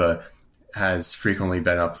Yaiba has frequently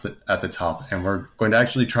been up at the top, and we're going to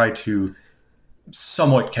actually try to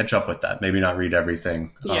somewhat catch up with that. Maybe not read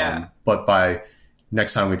everything, but by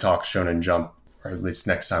next time we talk Shonen Jump, or at least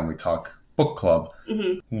next time we talk book club,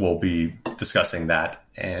 we'll be discussing that.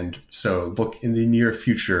 And so look, in the near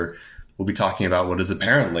future, we'll be talking about what is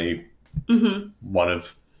apparently one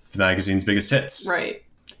of the magazine's biggest hits. Right.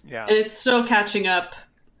 Yeah. And it's still catching up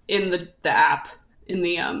in the app, in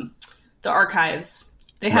the archives.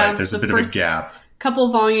 They have there's a bit of a gap.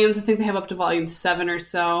 Couple volumes. I think they have up to volume 7 or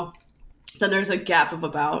so. Then there's a gap of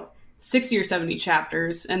about 60 or 70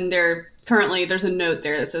 chapters, and there's a note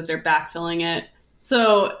there that says they're backfilling it.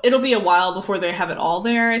 So it'll be a while before they have it all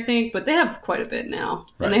there, I think, but they have quite a bit now.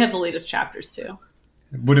 Right. And they have the latest chapters too.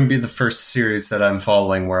 It wouldn't be the first series that I'm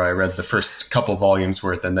following where I read the first couple volumes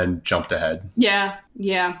worth and then jumped ahead. Yeah.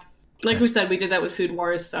 Like we said, we did that with Food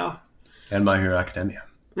Wars, so. And My Hero Academia.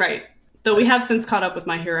 Right. Though we have since caught up with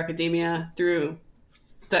My Hero Academia through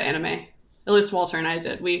the anime. At least Walter and I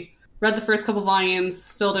did. We read the first couple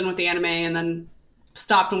volumes, filled in with the anime, and then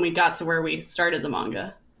stopped when we got to where we started the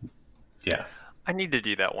manga. Yeah. I need to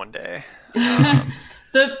do that one day.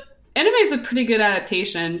 The anime is a pretty good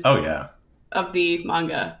adaptation. Oh, yeah. Of the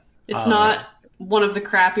manga. It's not one of the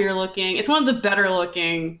crappier looking. It's one of the better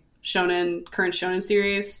looking current shonen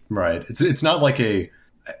series. Right. It's not like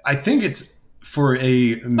I think it's for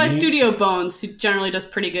it's by Studio Bones, who generally does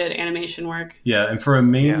pretty good animation work. Yeah, and for a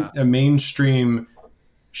mainstream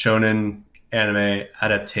shonen anime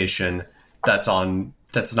adaptation that's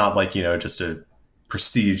not like, just a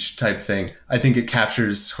prestige type thing. I think it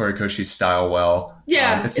captures Horikoshi's style well.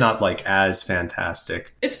 Yeah. It's not like as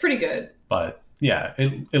fantastic. It's pretty good. But yeah,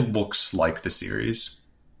 it looks like the series.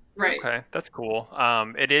 Right. Okay, that's cool.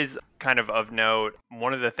 It is kind of note.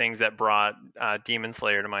 One of the things that brought Demon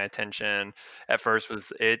Slayer to my attention at first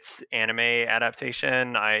was its anime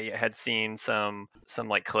adaptation. I had seen some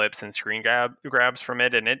like clips and grabs from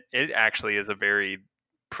it, and it actually is a very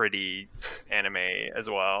pretty anime as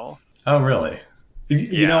well. Oh, really?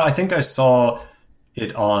 You know, Yeah. I think I saw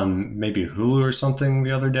it on maybe Hulu or something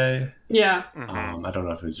the other day. Yeah. Mhm. I don't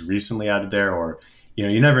know if it was recently added there, or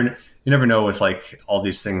you never know with like all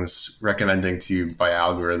these things recommending to you by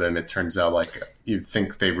algorithm. It turns out like you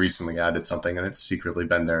think they recently added something and it's secretly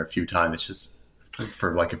been there a few times. It's just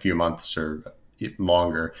for like a few months or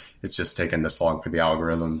longer. It's just taken this long for the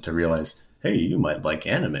algorithm to realize, hey, you might like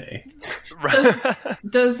anime.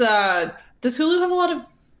 Does Hulu have a lot of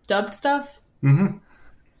dubbed stuff? Mm-hmm.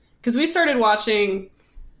 Because we started watching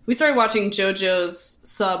JoJo's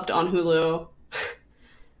subbed on Hulu,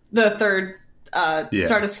 the third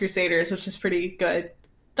Stardust Crusaders, which is pretty good.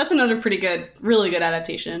 That's another pretty good, really good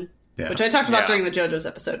adaptation, which I talked about during the JoJo's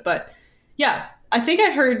episode. But yeah, I think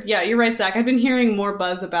I've heard. Yeah, you're right, Zach. I've been hearing more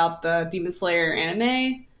buzz about the Demon Slayer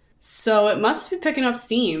anime, so it must be picking up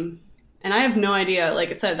steam. And I have no idea. Like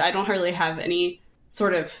I said, I don't really have any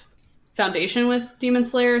sort of foundation with Demon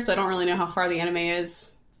Slayer, so I don't really know how far the anime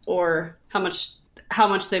is or how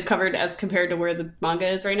much they've covered as compared to where the manga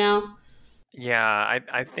is right now. Yeah,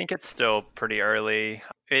 I think it's still pretty early.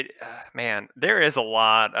 Man, there is a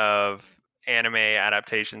lot of anime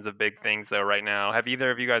adaptations of big things though right now. Have either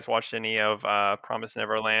of you guys watched any of Promised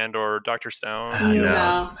Neverland or Dr. Stone?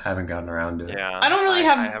 No. Haven't gotten around to it. Yeah, I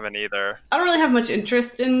haven't either. I don't really have much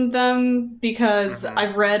interest in them because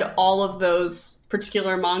I've read all of those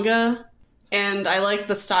particular manga and I like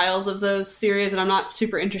the styles of those series and I'm not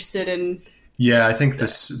super interested in. Yeah, I think the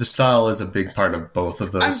style is a big part of both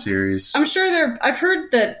of those series. I'm sure I've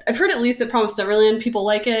heard at least at Promised Neverland people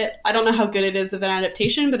like it. I don't know how good it is of an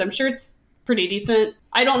adaptation, but I'm sure it's pretty decent.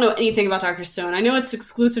 I don't know anything about Dr. Stone. I know it's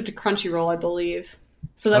exclusive to Crunchyroll, I believe.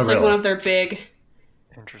 So that's like one of their big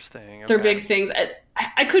interesting. Their big things.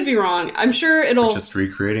 I could be wrong. I'm sure it'll They're just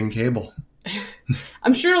recreating cable.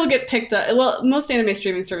 I'm sure it'll get picked up. Well, most anime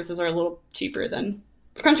streaming services are a little cheaper than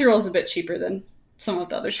Crunchyroll is a bit cheaper than some of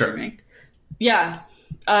the other streaming. Yeah.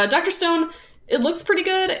 Dr. Stone, it looks pretty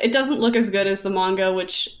good. It doesn't look as good as the manga,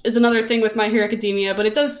 which is another thing with My Hero Academia, but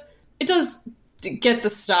it does get the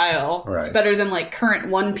style better than like current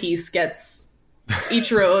One Piece gets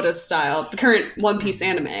Ichiro Oda's style. The current One Piece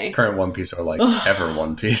anime. Current One Piece are like ever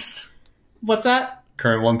One Piece. What's that?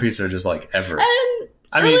 Current One Piece are just like ever. And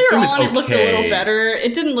I mean, earlier it was on, it looked a little better.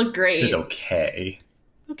 It didn't look great. It was okay.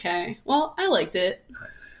 Okay. Well, I liked it.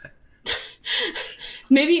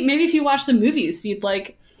 Maybe if you watch the movies, you'd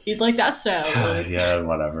like that style. Yeah,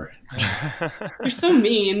 whatever. You're so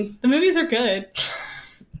mean. The movies are good.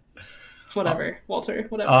 Whatever, Walter.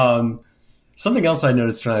 Whatever. Something else I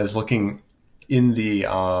noticed when I was looking in the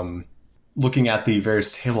looking at the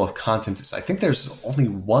various table of contents is I think there's only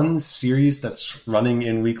one series that's running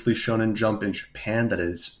in Weekly Shonen Jump in Japan that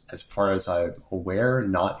is, as far as I'm aware,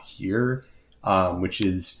 not here, which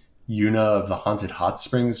is Yuna of the Haunted Hot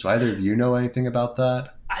Springs. Do either of you know anything about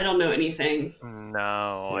that? I don't know anything.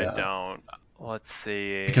 No, I don't. Let's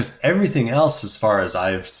see. Because everything else, as far as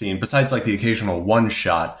I've seen, besides like the occasional one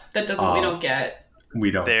shot, that doesn't we don't get.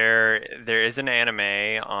 We don't. There is an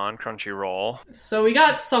anime on Crunchyroll. So we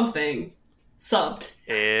got something subbed.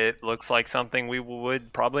 It looks like something we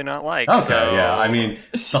would probably not like. Okay, so... yeah. I mean,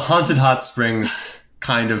 the Haunted Hot Springs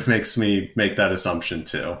kind of makes me make that assumption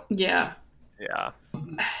too. Yeah. Yeah.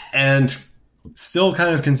 And still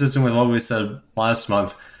kind of consistent with what we said last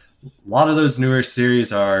month, a lot of those newer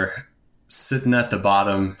series are sitting at the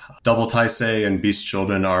bottom. Double Taisei and Beast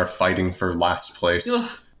Children are fighting for last place.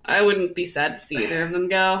 Ugh, I wouldn't be sad to see either of them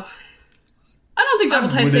go. I don't think Double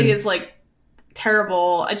Taisei is like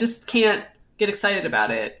terrible. I just can't get excited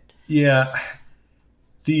about it. Yeah.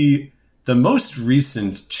 The most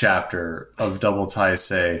recent chapter of Double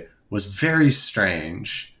Taisei was very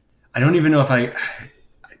strange. I don't even know if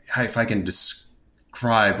I can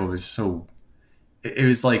describe what was so... It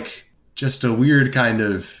was like just a weird kind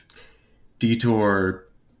of detour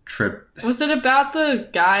trip. Was it about the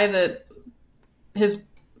guy that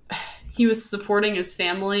he was supporting his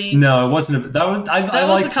family? No, it wasn't. I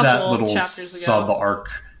liked that little sub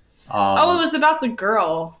arc. It was about the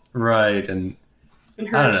girl. Right, and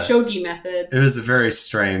her shogi method. It was a very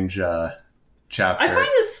strange chapter. I find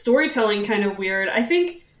this storytelling kind of weird. I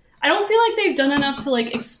don't feel like they've done enough to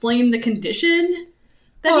like explain the condition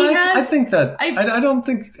that he has. I think that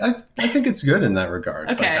I think it's good in that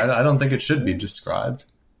regard. Okay. Like, I don't think it should be described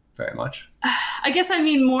very much. I guess I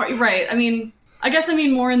mean more. Right. I guess I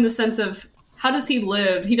mean more in the sense of how does he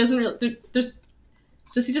live? He doesn't really.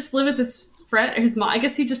 Does he just live with his friend or his mom? I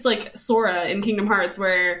guess he just like Sora in Kingdom Hearts,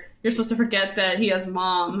 where you're supposed to forget that he has a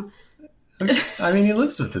mom. I mean, he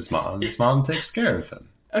lives with his mom. His mom takes care of him.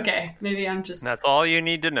 Okay, maybe I'm just... That's all you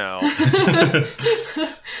need to know.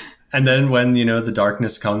 And then when, the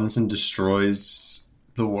darkness comes and destroys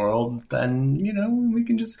the world, then, we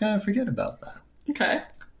can just kind of forget about that. Okay.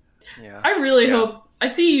 Yeah. I really hope... I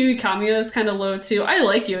see Yui Kamio is kind of low, too. I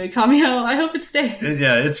like Yui Kamio. I hope it stays.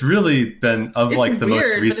 Yeah, it's really been, of It's the most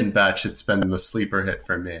weird, recent batch, it's been the sleeper hit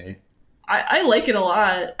for me. I like it a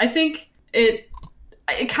lot. I think it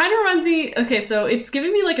kind of reminds me... Okay, so it's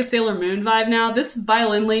giving me like a Sailor Moon vibe now. This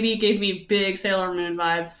violin lady gave me big Sailor Moon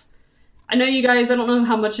vibes. I know you guys, I don't know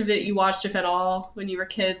how much of it you watched, if at all, when you were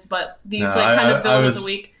kids, but these kind of villain of the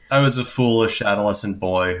week. I was a foolish adolescent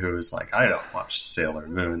boy who was like, I don't watch Sailor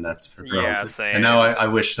Moon, that's for girls. Yeah, same. And now I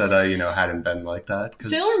wish that I, hadn't been like that.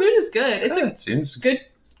 Sailor Moon is good. It's it seems good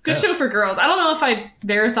show for girls. I don't know if I'd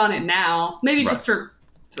marathon it now. Maybe just for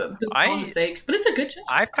nostalgia's sake, but it's a good show.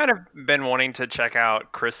 I've kind of been wanting to check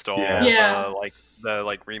out Crystal,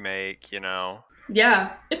 the remake,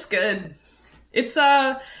 Yeah, it's good. It's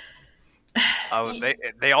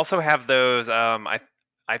they also have those.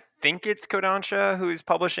 I think it's Kodansha who's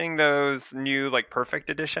publishing those new perfect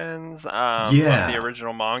editions of the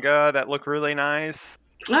original manga that look really nice.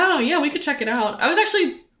 Oh yeah, we could check it out. I was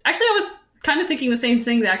actually I was kind of thinking the same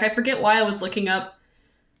thing, Zach. I forget why I was looking up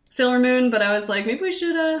Sailor Moon, but I was like, maybe we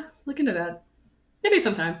should look into that. Maybe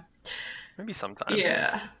sometime.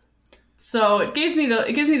 Yeah. So it gives me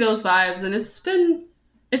those vibes, and it's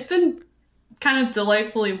been kind of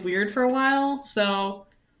delightfully weird for a while. So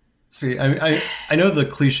see, I know the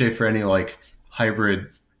cliche for any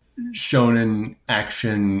hybrid shonen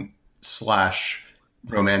action /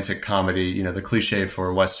 romantic comedy. The cliche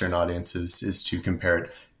for Western audiences is to compare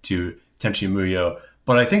it to Tenchi Muyo.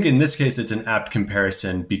 But I think in this case, it's an apt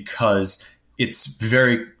comparison because it's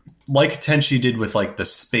very, like Tenchi did with the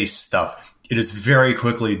space stuff, it is very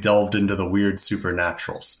quickly delved into the weird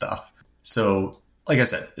supernatural stuff. So, like I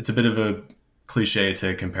said, it's a bit of a cliche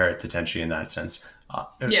to compare it to Tenchi in that sense.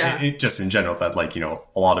 Just in general, that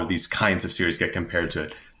a lot of these kinds of series get compared to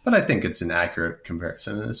it. But I think it's an accurate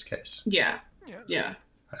comparison in this case. Yeah.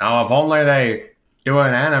 Now, if only they do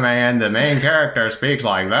an anime and the main character speaks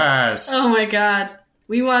like this. Oh my god.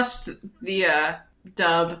 We watched the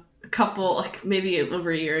dub a couple, maybe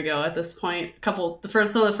over a year ago at this point. Some of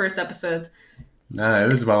the first episodes. No, it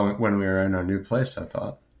was about when we were in our new place, I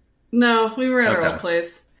thought. No, we were at our old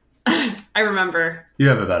place. I remember. You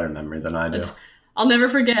have a better memory than I do. I'll never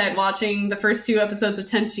forget watching the first 2 episodes of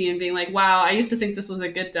Tenchi and being like, wow, I used to think this was a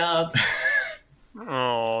good dub.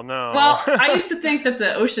 Oh, no. Well, I used to think that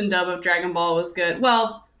the ocean dub of Dragon Ball was good.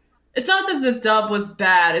 Well, it's not that the dub was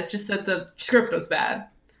bad, it's just that the script was bad.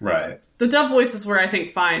 Right. The dub voices were, I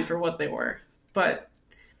think, fine for what they were. But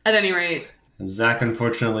at any rate... Zach,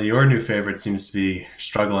 unfortunately, your new favorite seems to be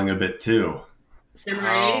struggling a bit, too.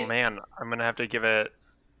 Samurai 8? Oh, man. I'm going to have to give it...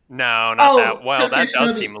 No, not that. Well, that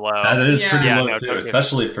does seem low. That is pretty low, no, too,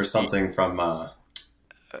 especially for something from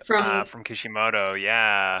Kishimoto,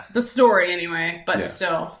 yeah. The story, anyway, but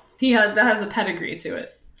still. That has a pedigree to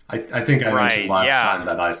it. I think I mentioned last time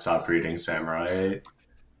that I stopped reading Samurai 8.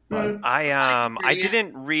 But I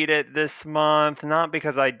didn't read it this month, not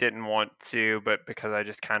because I didn't want to, but because I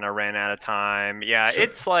just kind of ran out of time. Yeah, sure.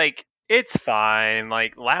 It's fine.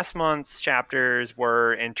 Last month's chapters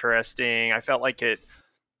were interesting. I felt like it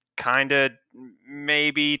kind of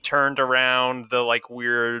maybe turned around the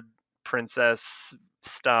weird princess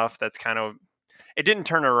stuff that's kind of... It didn't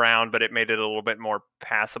turn around, but it made it a little bit more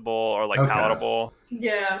passable or palatable.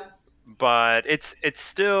 Yeah. But it's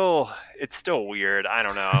still weird. I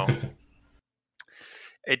don't know.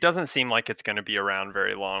 It doesn't seem like it's going to be around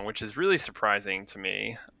very long, which is really surprising to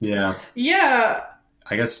me. Yeah. Yeah.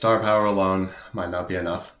 I guess star power alone might not be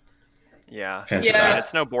enough. Yeah. Fancy that.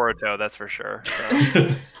 It's no Boruto, that's for sure.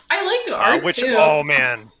 So. I like the art too. Oh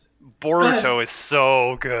man, Boruto is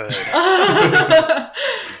so good.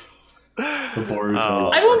 The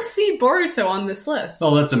Boruto. I don't see Boruto on this list.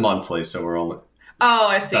 Well, that's a monthly, so we're only... Oh,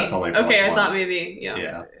 I see. That's only okay, I one. thought maybe,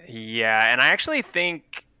 yeah. Yeah, and I actually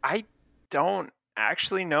think... I don't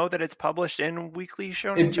actually know that it's published in Weekly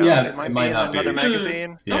Shonen Jump. Yeah, it might be another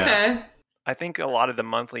magazine. Yeah. Okay. I think a lot of the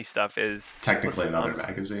monthly stuff is... Technically in other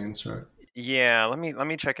magazines, right? Yeah, let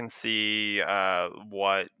me check and see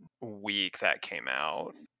what week that came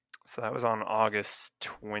out. So that was on August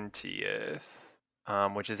 20th,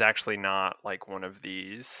 which is actually not one of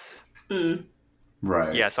these.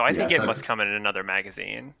 Right. Yeah, so I think it must come in another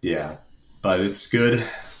magazine. Yeah, but it's good.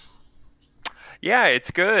 Yeah,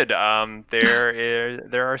 it's good.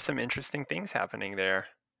 There are some interesting things happening there.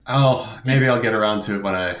 Oh, maybe I'll get around to it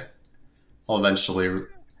when I'll eventually.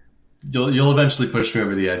 You'll eventually push me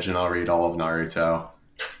over the edge, and I'll read all of Naruto.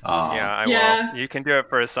 Yeah, I will. You can do it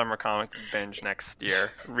for a summer comic binge next year.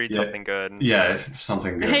 Read something good. Yeah,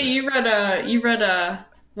 something good. Hey, you read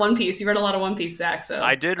One Piece. You read a lot of One Piece, Zach. So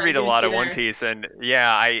I did read a lot of One Piece, and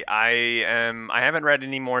yeah, I haven't read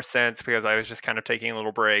any more since because I was just kind of taking a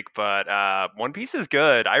little break. But One Piece is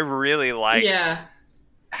good. I really like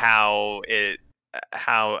how it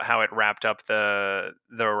wrapped up the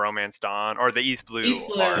Romance Dawn or the East Blue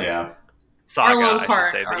Arc. Saga, Arlong I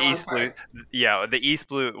Park, should say. The Arlong East Park. Blue, the East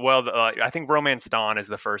Blue. Well, I think Romance Dawn is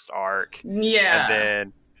the first arc. Yeah.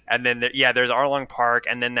 And then there's Arlong Park,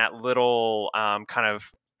 and then that little kind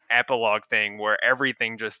of epilogue thing where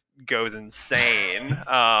everything just goes insane.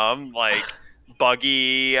 Like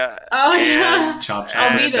Buggy. Chop.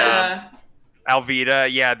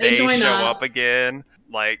 Alvida. Yeah, they show up again.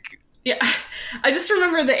 Like. Yeah, I just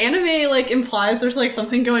remember the anime like implies there's like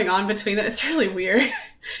something going on between them. It's really weird.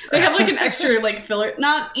 They have like an extra like filler,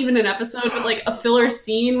 not even an episode, but like a filler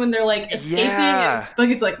scene when they're like escaping. And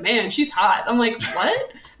Buggy's like, "Man, she's hot." I'm like,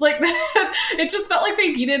 "What?" Like it just felt like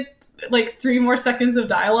they needed like 3 more seconds of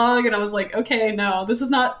dialogue, and I was like, "Okay, no, this is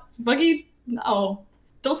not Buggy. No,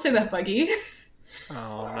 don't say that, Buggy."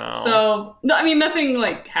 Oh no. So I mean, nothing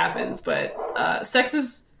like happens, but sex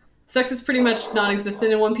is pretty much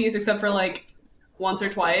non-existent in One Piece except for like once or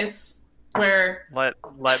twice where let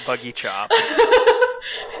Buggy chop.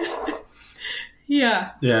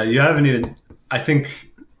 Yeah, you haven't even. I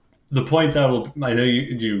think the point I know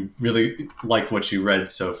you really liked what you read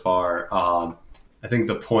so far. I think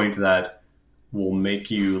the point that will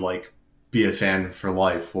make you like be a fan for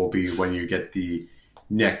life will be when you get through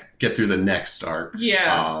the next arc.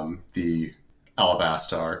 Yeah. The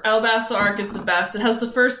Alabasta arc. Alabasta arc is the best. It has the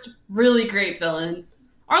first really great villain.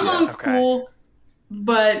 Arlong's cool,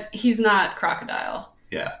 but he's not Crocodile.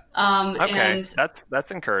 Yeah. Okay, and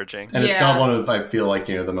that's encouraging. And it's got one of, I feel like,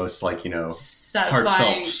 the most like,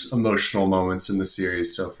 satisfying, heartfelt, emotional moments in the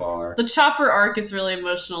series so far. The Chopper arc is really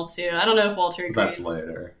emotional too. I don't know if Walter agrees. That's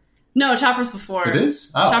later. No, Chopper's before. It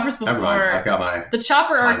is? Oh, Chopper's before. Never mind. I've got the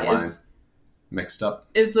Chopper arc is mixed up.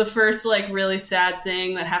 Is the first like really sad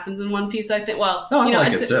thing that happens in One Piece, I think. Well, I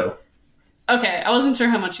like it too. Okay, I wasn't sure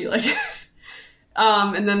how much you liked it.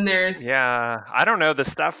 And then there's I don't know, the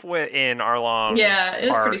stuff in Arlong. Yeah, it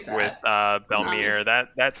was pretty sad with Belmere.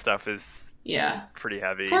 That stuff is pretty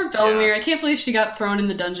heavy. Poor Belmere. I can't believe she got thrown in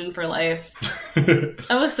the dungeon for life. That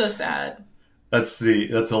was so sad. That's a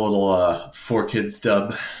little 4Kids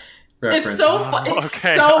dub reference. It's so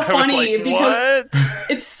funny because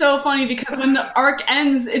it's so funny because when the arc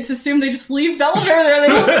ends, it's assumed they just leave Belmere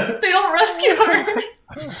there. They don't rescue her.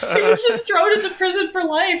 She was just thrown in the prison for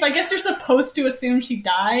life. I guess you're supposed to assume she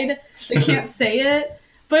died. They can't say it,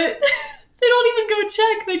 but they don't even go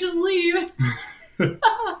check. They just leave.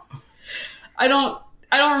 I don't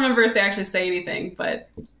remember if they actually say anything, but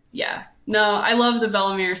yeah. No, I love the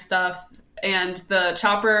Belmere stuff, and the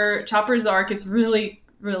Chopper's arc is really,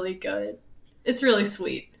 really good. It's really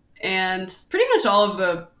sweet, and pretty much all of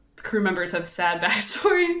the crew members have sad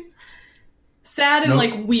backstories. Sad and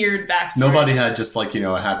like weird backstories. Nobody had just like,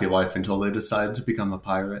 a happy life until they decided to become a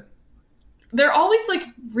pirate. They're always like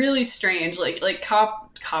really strange. Like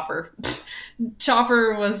Chopper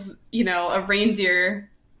was, a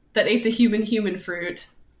reindeer that ate the human fruit.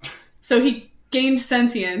 So he gained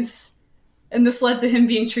sentience, and this led to him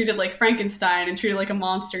being treated like Frankenstein and treated like a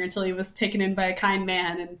monster until he was taken in by a kind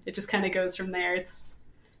man, and it just kind of goes from there. It's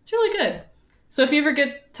really good. So if you ever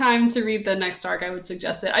get time to read the next arc, I would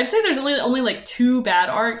suggest it. I'd say there's only like 2 bad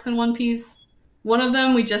arcs in One Piece. One of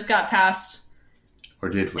them we just got past. Or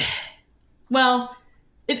did we? Well,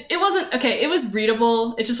 it wasn't... Okay, it was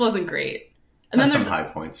readable. It just wasn't great. And then there's some high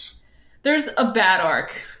points. There's a bad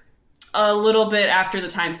arc a little bit after the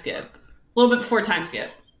time skip. A little bit before time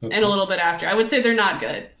skip. A little bit after. I would say they're not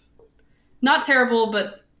good. Not terrible,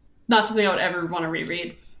 but not something I would ever want to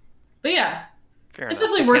reread. But yeah. It's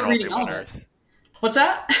definitely worth reading all of it. What's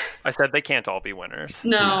that? I said they can't all be winners.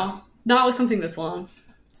 No, not with something this long.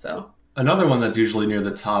 So another one that's usually near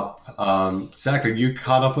the top. Zach, are you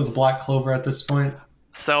caught up with Black Clover at this point?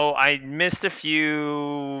 So I missed a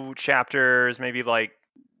few chapters, maybe like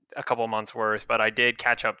a couple months worth, but I did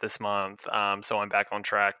catch up this month. So I'm back on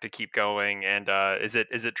track to keep going. And is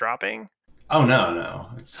it dropping? Oh no,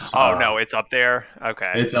 it's no, it's up there.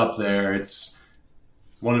 Okay, it's up there. It's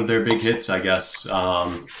one of their big hits, I guess.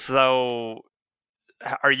 So.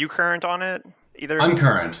 Are you current on it? Either I'm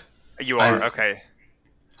current. You are. Okay.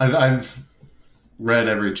 I've read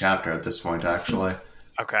every chapter at this point, actually.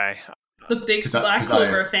 Okay. The big 'Cause Black 'cause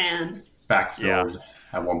Clover fan. Backfilled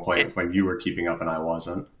at one point when you were keeping up and I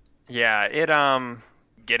wasn't. Yeah, it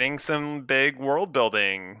getting some big world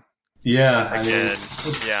building Yeah, I again. mean,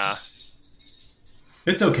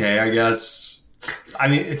 it's okay, I guess. I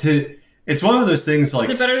mean, it's one of those things like.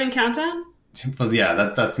 Is it better than Countdown? Well,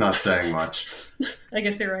 yeah, that's not saying much. I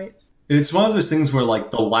guess you're right. It's one of those things where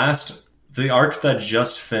like the arc that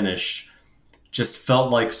just finished just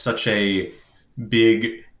felt like such a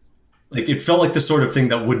big, like it felt like the sort of thing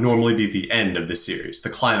that would normally be the end of the series, the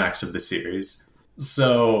climax of the series.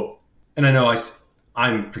 So, and I know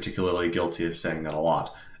I'm particularly guilty of saying that a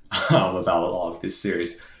lot about a lot of this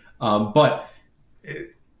series, but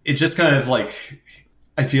it just kind of like,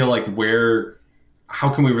 I feel like how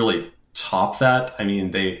can we really top that? I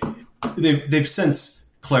mean, they've since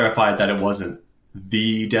clarified that it wasn't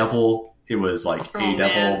the devil; it was like a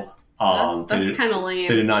devil. That's kind of lame.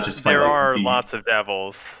 They did not just fight. There like are lots of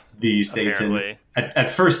devils. The Satan. Apparently. At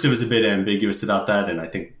first, it was a bit ambiguous about that, and I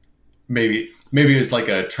think maybe it was like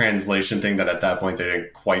a translation thing that at that point they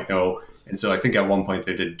didn't quite know, and so I think at one point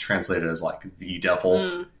they did translate it as like the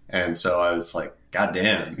devil, and so I was like, God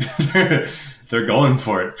damn, they're going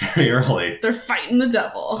for it very early. They're fighting the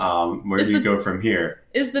devil. Where do you go from here?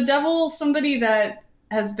 Is the devil somebody that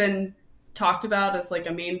has been talked about as like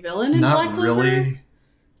a main villain in Not Black Clover? really.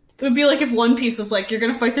 It would be like if One Piece was like, you're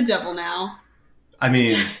going to fight the devil now. I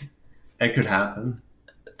mean, it could happen.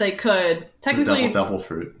 They could. Technically, The devil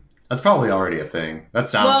fruit. That's probably already a thing. That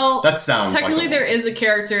sounds. Technically, like there is a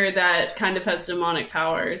character that kind of has demonic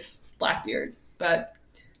powers, Blackbeard. But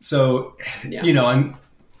so, yeah.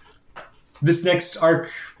 This next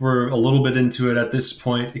arc, we're a little bit into it at this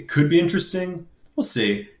point. It could be interesting. We'll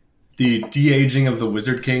see. The de-aging of the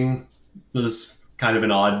Wizard King was kind of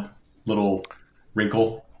an odd little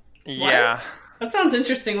wrinkle. Yeah. That sounds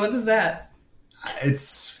interesting. What is that?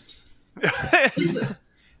 It's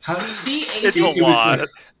It's a lot.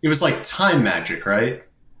 It was like time magic, right?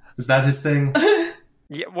 Is that his thing?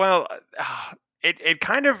 Yeah, well, it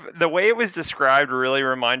kind of, the way it was described really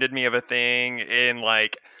reminded me of a thing in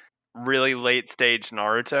like really late stage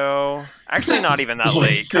Naruto. Actually, not even that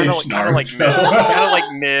late. Kind of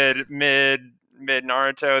like mid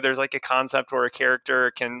Naruto. There's like a concept where a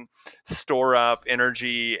character can store up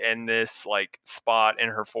energy in this like spot in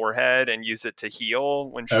her forehead and use it to heal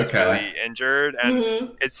when she's really injured.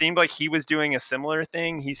 And it seemed like he was doing a similar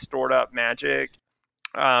thing. He stored up magic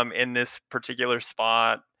in this particular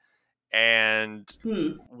spot, and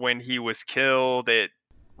when he was killed, it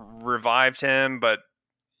revived him, but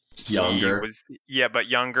younger. But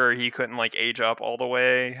younger. He couldn't like age up all the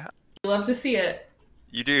way. You love to see it.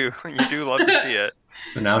 You do love to see it.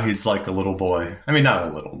 So now he's like a little boy. I mean, not a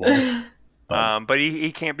little boy, but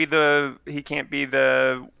he can't be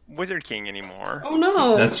the Wizard King anymore. Oh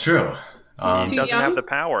no, that's true. He doesn't have the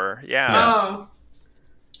power. Yeah. Oh.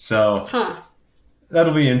 So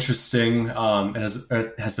that'll be interesting. And has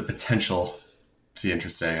the potential to be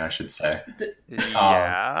interesting, I should say.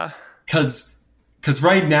 Yeah. Because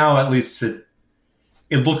right now, at least, it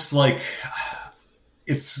looks like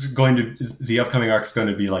the upcoming arc's going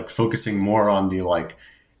to be like focusing more on the like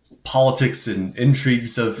politics and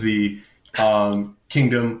intrigues of the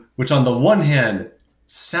kingdom, which on the one hand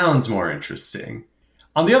sounds more interesting.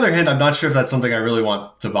 On the other hand, I'm not sure if that's something I really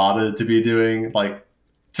want Tabata to be doing. Like,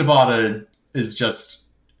 Tabata is just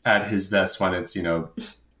at his best when it's,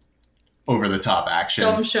 over the top action.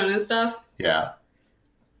 Dumb shonen stuff. Yeah.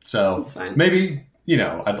 So maybe,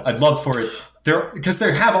 I'd love for it because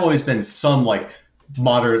there have always been some like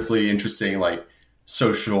moderately interesting like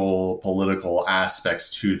social political aspects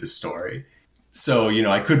to the story. So,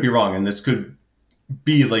 I could be wrong, and this could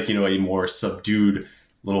be like, a more subdued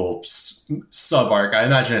little sub arc. I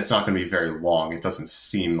imagine it's not going to be very long. It doesn't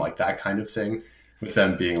seem like that kind of thing, with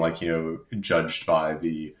them being like, judged by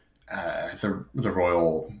the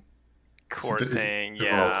royal court thing.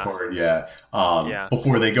 Royal court,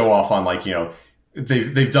 before they go off on like,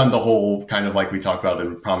 they've done the whole kind of like we talked about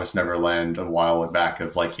in Promised Neverland a while back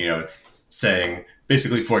of like, saying,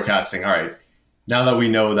 basically forecasting, all right, now that we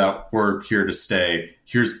know that we're here to stay,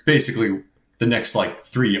 here's basically the next like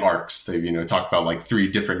 3 arcs. They've, talked about like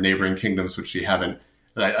 3 different neighboring kingdoms, which we haven't,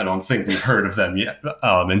 I don't think we've heard of them yet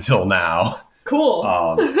until now. Cool.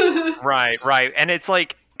 Right. And it's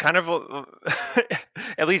like kind of,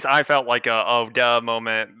 at least I felt like a duh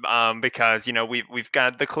moment, because, we've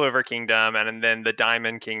got the Clover Kingdom, and then the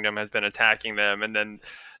Diamond Kingdom has been attacking them, and then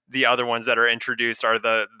the other ones that are introduced are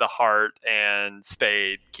the Heart and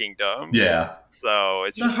Spade Kingdom. Yeah. So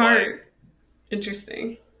it's the just Heart.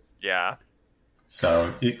 Interesting. Yeah.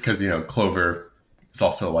 So, because, Clover It's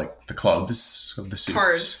also like the clubs of the suits.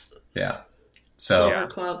 Cards. Yeah. So Clover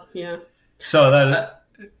Club, yeah. So that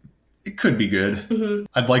it could be good. Mm-hmm.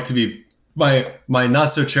 I'd like to be my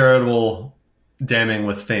not so charitable damning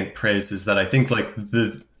with faint praise is that I think like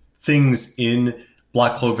the things in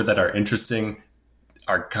Black Clover that are interesting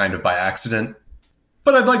are kind of by accident.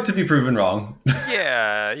 But I'd like to be proven wrong.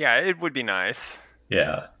 Yeah, it would be nice.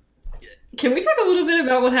 Yeah. Can we talk a little bit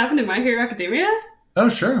about what happened in My Hero Academia? Oh,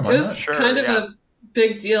 sure. Why It was not? Sure, kind of yeah. a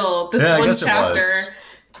big deal. This Yeah, I one guess it chapter. was.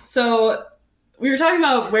 So we were talking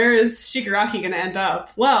about where is Shigaraki going to end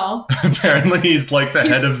up? Well, Apparently he's like the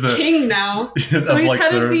he's head of the king now. So he's like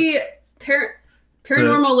head of the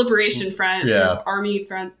Paranormal Liberation Front, Yeah. or Army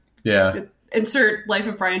Front. yeah, Insert Life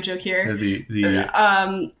of Brian joke here.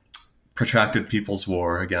 the protracted People's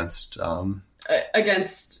War against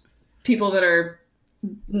Against people that are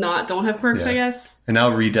don't have quirks, Yeah. I guess. and now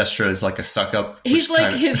Redestra is like a suck up. He's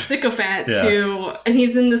like his sycophant Yeah. too, and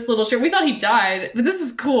he's in this little shirt. We thought he died, but this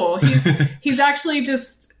is cool. He's actually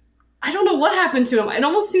just, I don't know what happened to him. It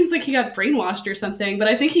almost seems like he got brainwashed or something. But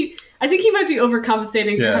I think he might be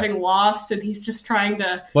overcompensating for Yeah. having lost, and he's just trying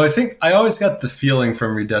to. Well, I think I always got the feeling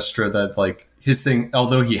from Redestra that like his thing,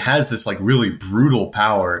 although he has this like really brutal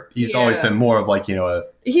power, he's always Yeah. been more of like a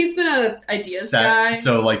He's been an ideas guy.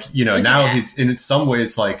 So like now Yeah. he's in some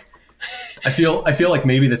ways like I feel like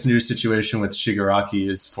maybe this new situation with Shigaraki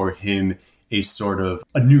is for him a sort of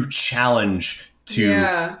a new challenge to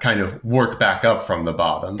Yeah. kind of work back up from the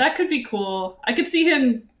bottom. That could be cool. I could see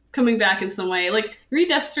him coming back in some way. Like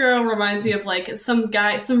Redestra reminds me of like some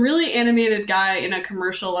really animated guy in a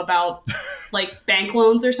commercial about like bank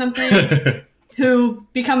loans or something. Who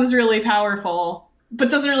becomes really powerful, but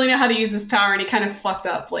doesn't really know how to use his power, and he kind of fucked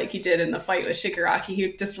up like he did in the fight with Shigaraki.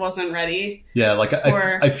 He just wasn't ready. Yeah, like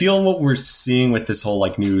for- I feel what we're seeing with this whole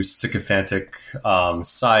like new sycophantic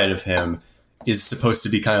side of him is supposed to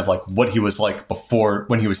be kind of like what he was like before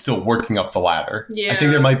when he was still working up the ladder. Yeah. I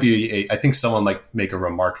think there might be I think someone might make a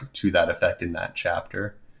remark to that effect in that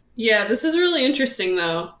chapter. Yeah, this is really interesting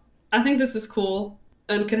though. I think this is cool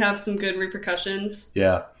and could have some good repercussions.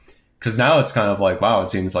 Yeah. Because now it's kind of like, wow, it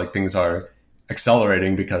seems like things are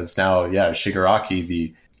accelerating because now,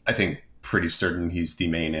 Shigaraki, I think pretty certain he's the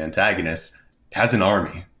main antagonist, has an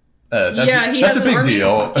army. That's has a an big army.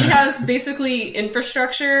 deal. He has basically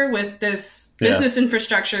infrastructure with this business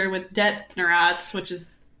infrastructure with Det Narat, which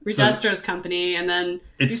is Redestra's company, and then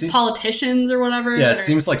these politicians or whatever. Yeah, it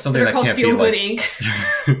seems like something that called can't Feel be Good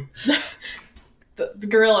like... Inc. the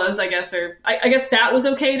gorillas, I guess, I guess that was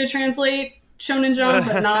okay to translate Shonen Jump,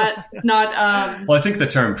 but not. Well, I think the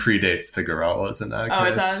term predates the gorillas in that case. Oh,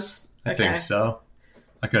 it does. I think so.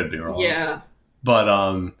 I could be wrong. Yeah, but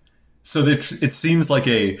so it seems like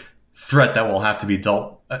a threat that will have to be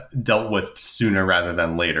dealt with sooner rather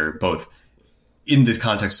than later, both in the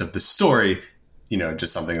context of the story,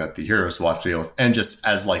 just something that the heroes will have to deal with, and just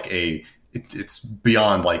as like it's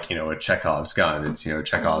beyond like a Chekhov's gun. It's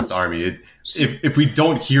Chekhov's army. If we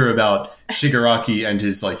don't hear about Shigaraki and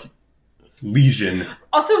his like legion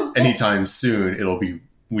also anytime soon, it'll be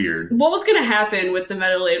weird. What was going to happen with the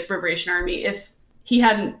Metal Liberation Army if he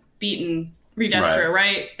hadn't beaten Redestra,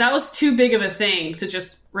 right? That was too big of a thing to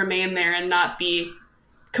just remain there and not be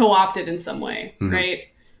co-opted in some way, right?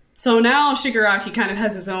 So now Shigaraki kind of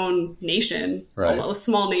has his own nation, a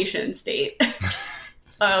small nation state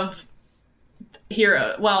of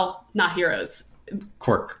not heroes.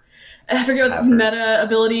 Quirk. I forget what meta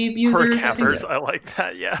ability users. I like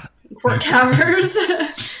that, yeah. Quirk havers.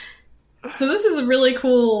 So this is a really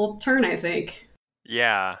cool turn, I think.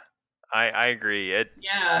 Yeah, I agree.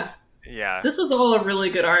 Yeah. This was all a really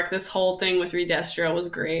good arc. This whole thing with Redestra was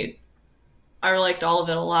great. I liked all of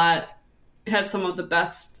it a lot. It had some of the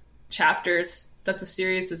best chapters that the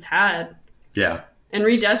series has had. Yeah. And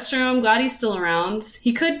Redestra, I'm glad he's still around.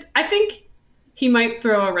 I think he might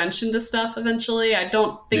throw a wrench into stuff eventually. I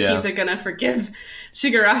don't think he's gonna forgive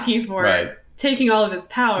Shigaraki for taking all of his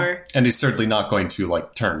power. And he's certainly not going to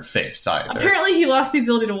like turn face either. Apparently he lost the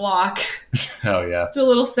ability to walk. Oh yeah. It's a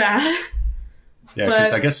little sad. Yeah,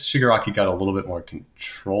 because I guess Shigaraki got a little bit more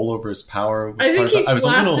control over his power. I think he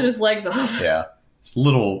blasted his legs off. Yeah. It's a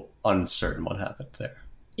little uncertain what happened there.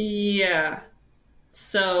 Yeah.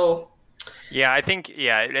 So... Yeah, I think,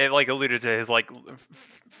 it like alluded to his like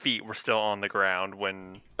feet were still on the ground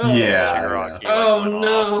when Shigaraki went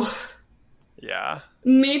no. off. Yeah.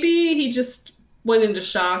 Maybe he just went into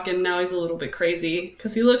shock and now he's a little bit crazy,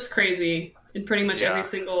 because he looks crazy in pretty much every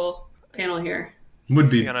single panel here. Would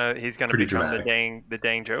be he's gonna become the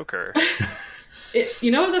dang Joker.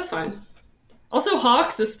 That's fine. Also,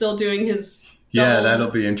 Hawks is still doing his Yeah,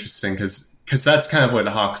 that'll be interesting because that's kind of what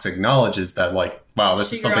Hawks acknowledges, that like, wow,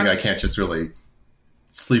 this is something I can't just really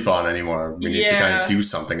sleep on anymore. We need to kind of do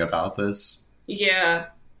something about this. Yeah.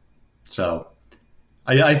 So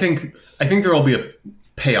I think there will be a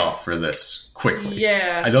payoff for this quickly.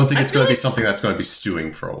 Yeah. I don't think it's going to be something that's going to be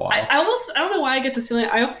stewing for a while. I don't know why I get this feeling.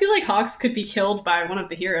 I feel like Hawks could be killed by one of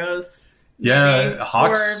the heroes. Yeah,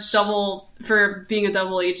 Hawks for being a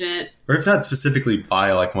double agent, or if not specifically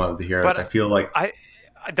by like one of the heroes. I feel like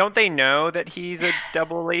don't they know that he's a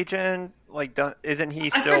double agent? Like, isn't he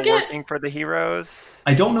still working for the heroes?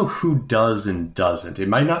 I don't know who does and doesn't. It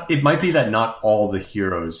might be that not all the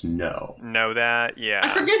heroes know that. Yeah, I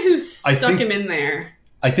forget who stuck him in there.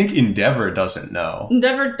 I think Endeavor doesn't know.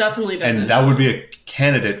 Endeavor definitely doesn't. And that would be a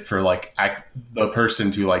candidate for like the person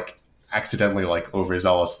to like accidentally like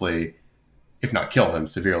overzealously, if not kill him,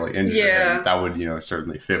 severely injure him. That would,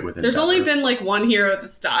 certainly fit with Endeavor. There's only been like one hero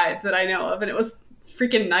that's died that I know of, and it was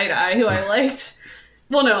freaking Night Eye, who I liked.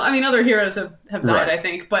 Well, no, I mean other heroes have died, right. I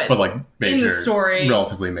think, but like major, in the story,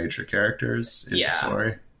 relatively major characters in the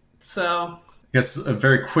story. So I guess a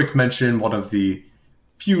very quick mention, one of the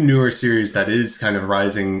few newer series that is kind of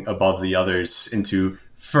rising above the others into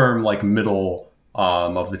firm like middle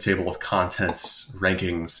of the table of contents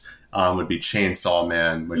rankings would be Chainsaw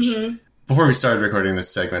Man, which before we started recording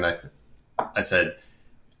this segment, I said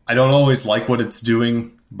I don't always like what it's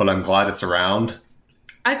doing, but I'm glad it's around.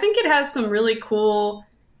 I think it has some really cool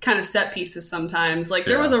kind of set pieces sometimes. Like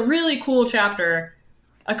there was a really cool chapter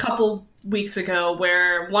a couple weeks ago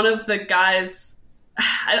where one of the guys,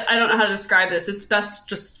 I don't know how to describe this. It's best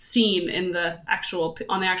just seen in on the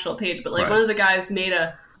actual page. But like one of the guys made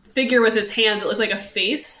a figure with his hands that looked like a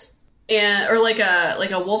face or like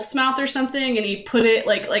a wolf's mouth or something, and he put it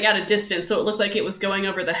like at a distance, so it looked like it was going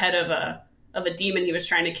over the head of a demon he was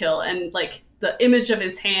trying to kill, and like the image of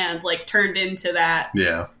his hand like turned into that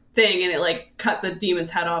thing, and it like cut the demon's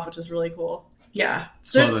head off, which is really cool. Yeah,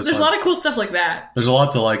 there's a lot of cool stuff like that. There's a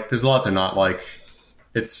lot to like. There's a lot to not like.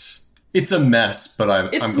 It's a mess, but I'm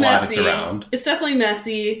glad it's around. It's definitely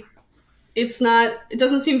messy. It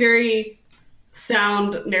doesn't seem very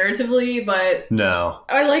sound narratively, but no,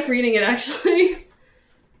 I like reading it actually.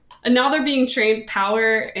 And now they're being trained.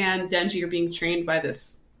 Power and Denji are being trained by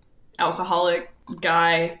this alcoholic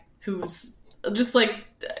guy who's just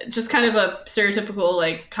kind of a stereotypical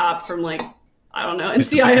like cop from like, I don't know,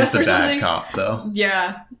 NCIS or something. Bad cop though.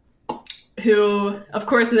 Yeah. Who, of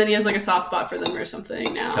course, and then he has like a soft spot for them or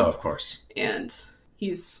something now. Oh, of course. And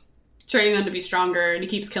he's training them to be stronger, and he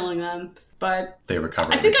keeps killing them. But they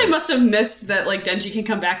recover. I think I must have missed that like Denji can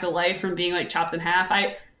come back to life from being like chopped in half.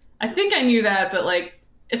 I think I knew that, but like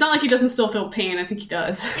it's not like he doesn't still feel pain. I think he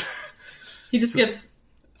does. He just gets.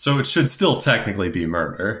 So it should still technically be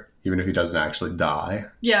murder, even if he doesn't actually die.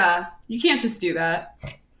 Yeah, you can't just do that.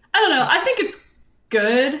 I don't know. I think it's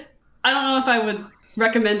good. I don't know if I would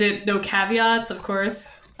recommend it. No caveats, of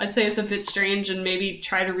course. I'd say it's a bit strange, and maybe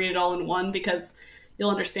try to read it all in one because you'll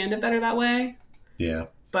understand it better that way. Yeah.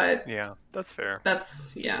 But yeah, that's fair.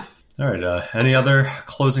 Yeah. All right. Any other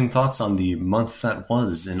closing thoughts on the month that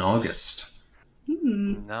was in August?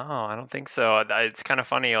 No, I don't think so. It's kind of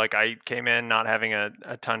funny. Like I came in not having a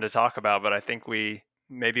ton to talk about, but I think we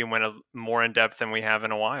maybe went more in depth than we have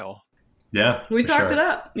in a while. Yeah, we talked it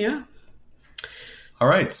up. Yeah. All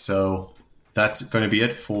right. So that's going to be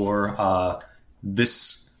it for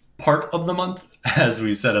this part of the month. As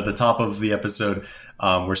we said at the top of the episode,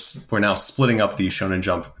 we're now splitting up the Shonen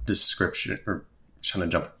Jump description or Shonen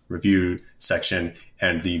Jump review section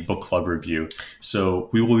and the book club review. So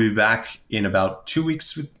we will be back in about 2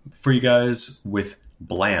 weeks for you guys with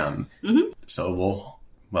Blam. So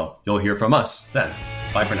you'll hear from us then.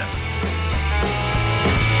 Bye for now.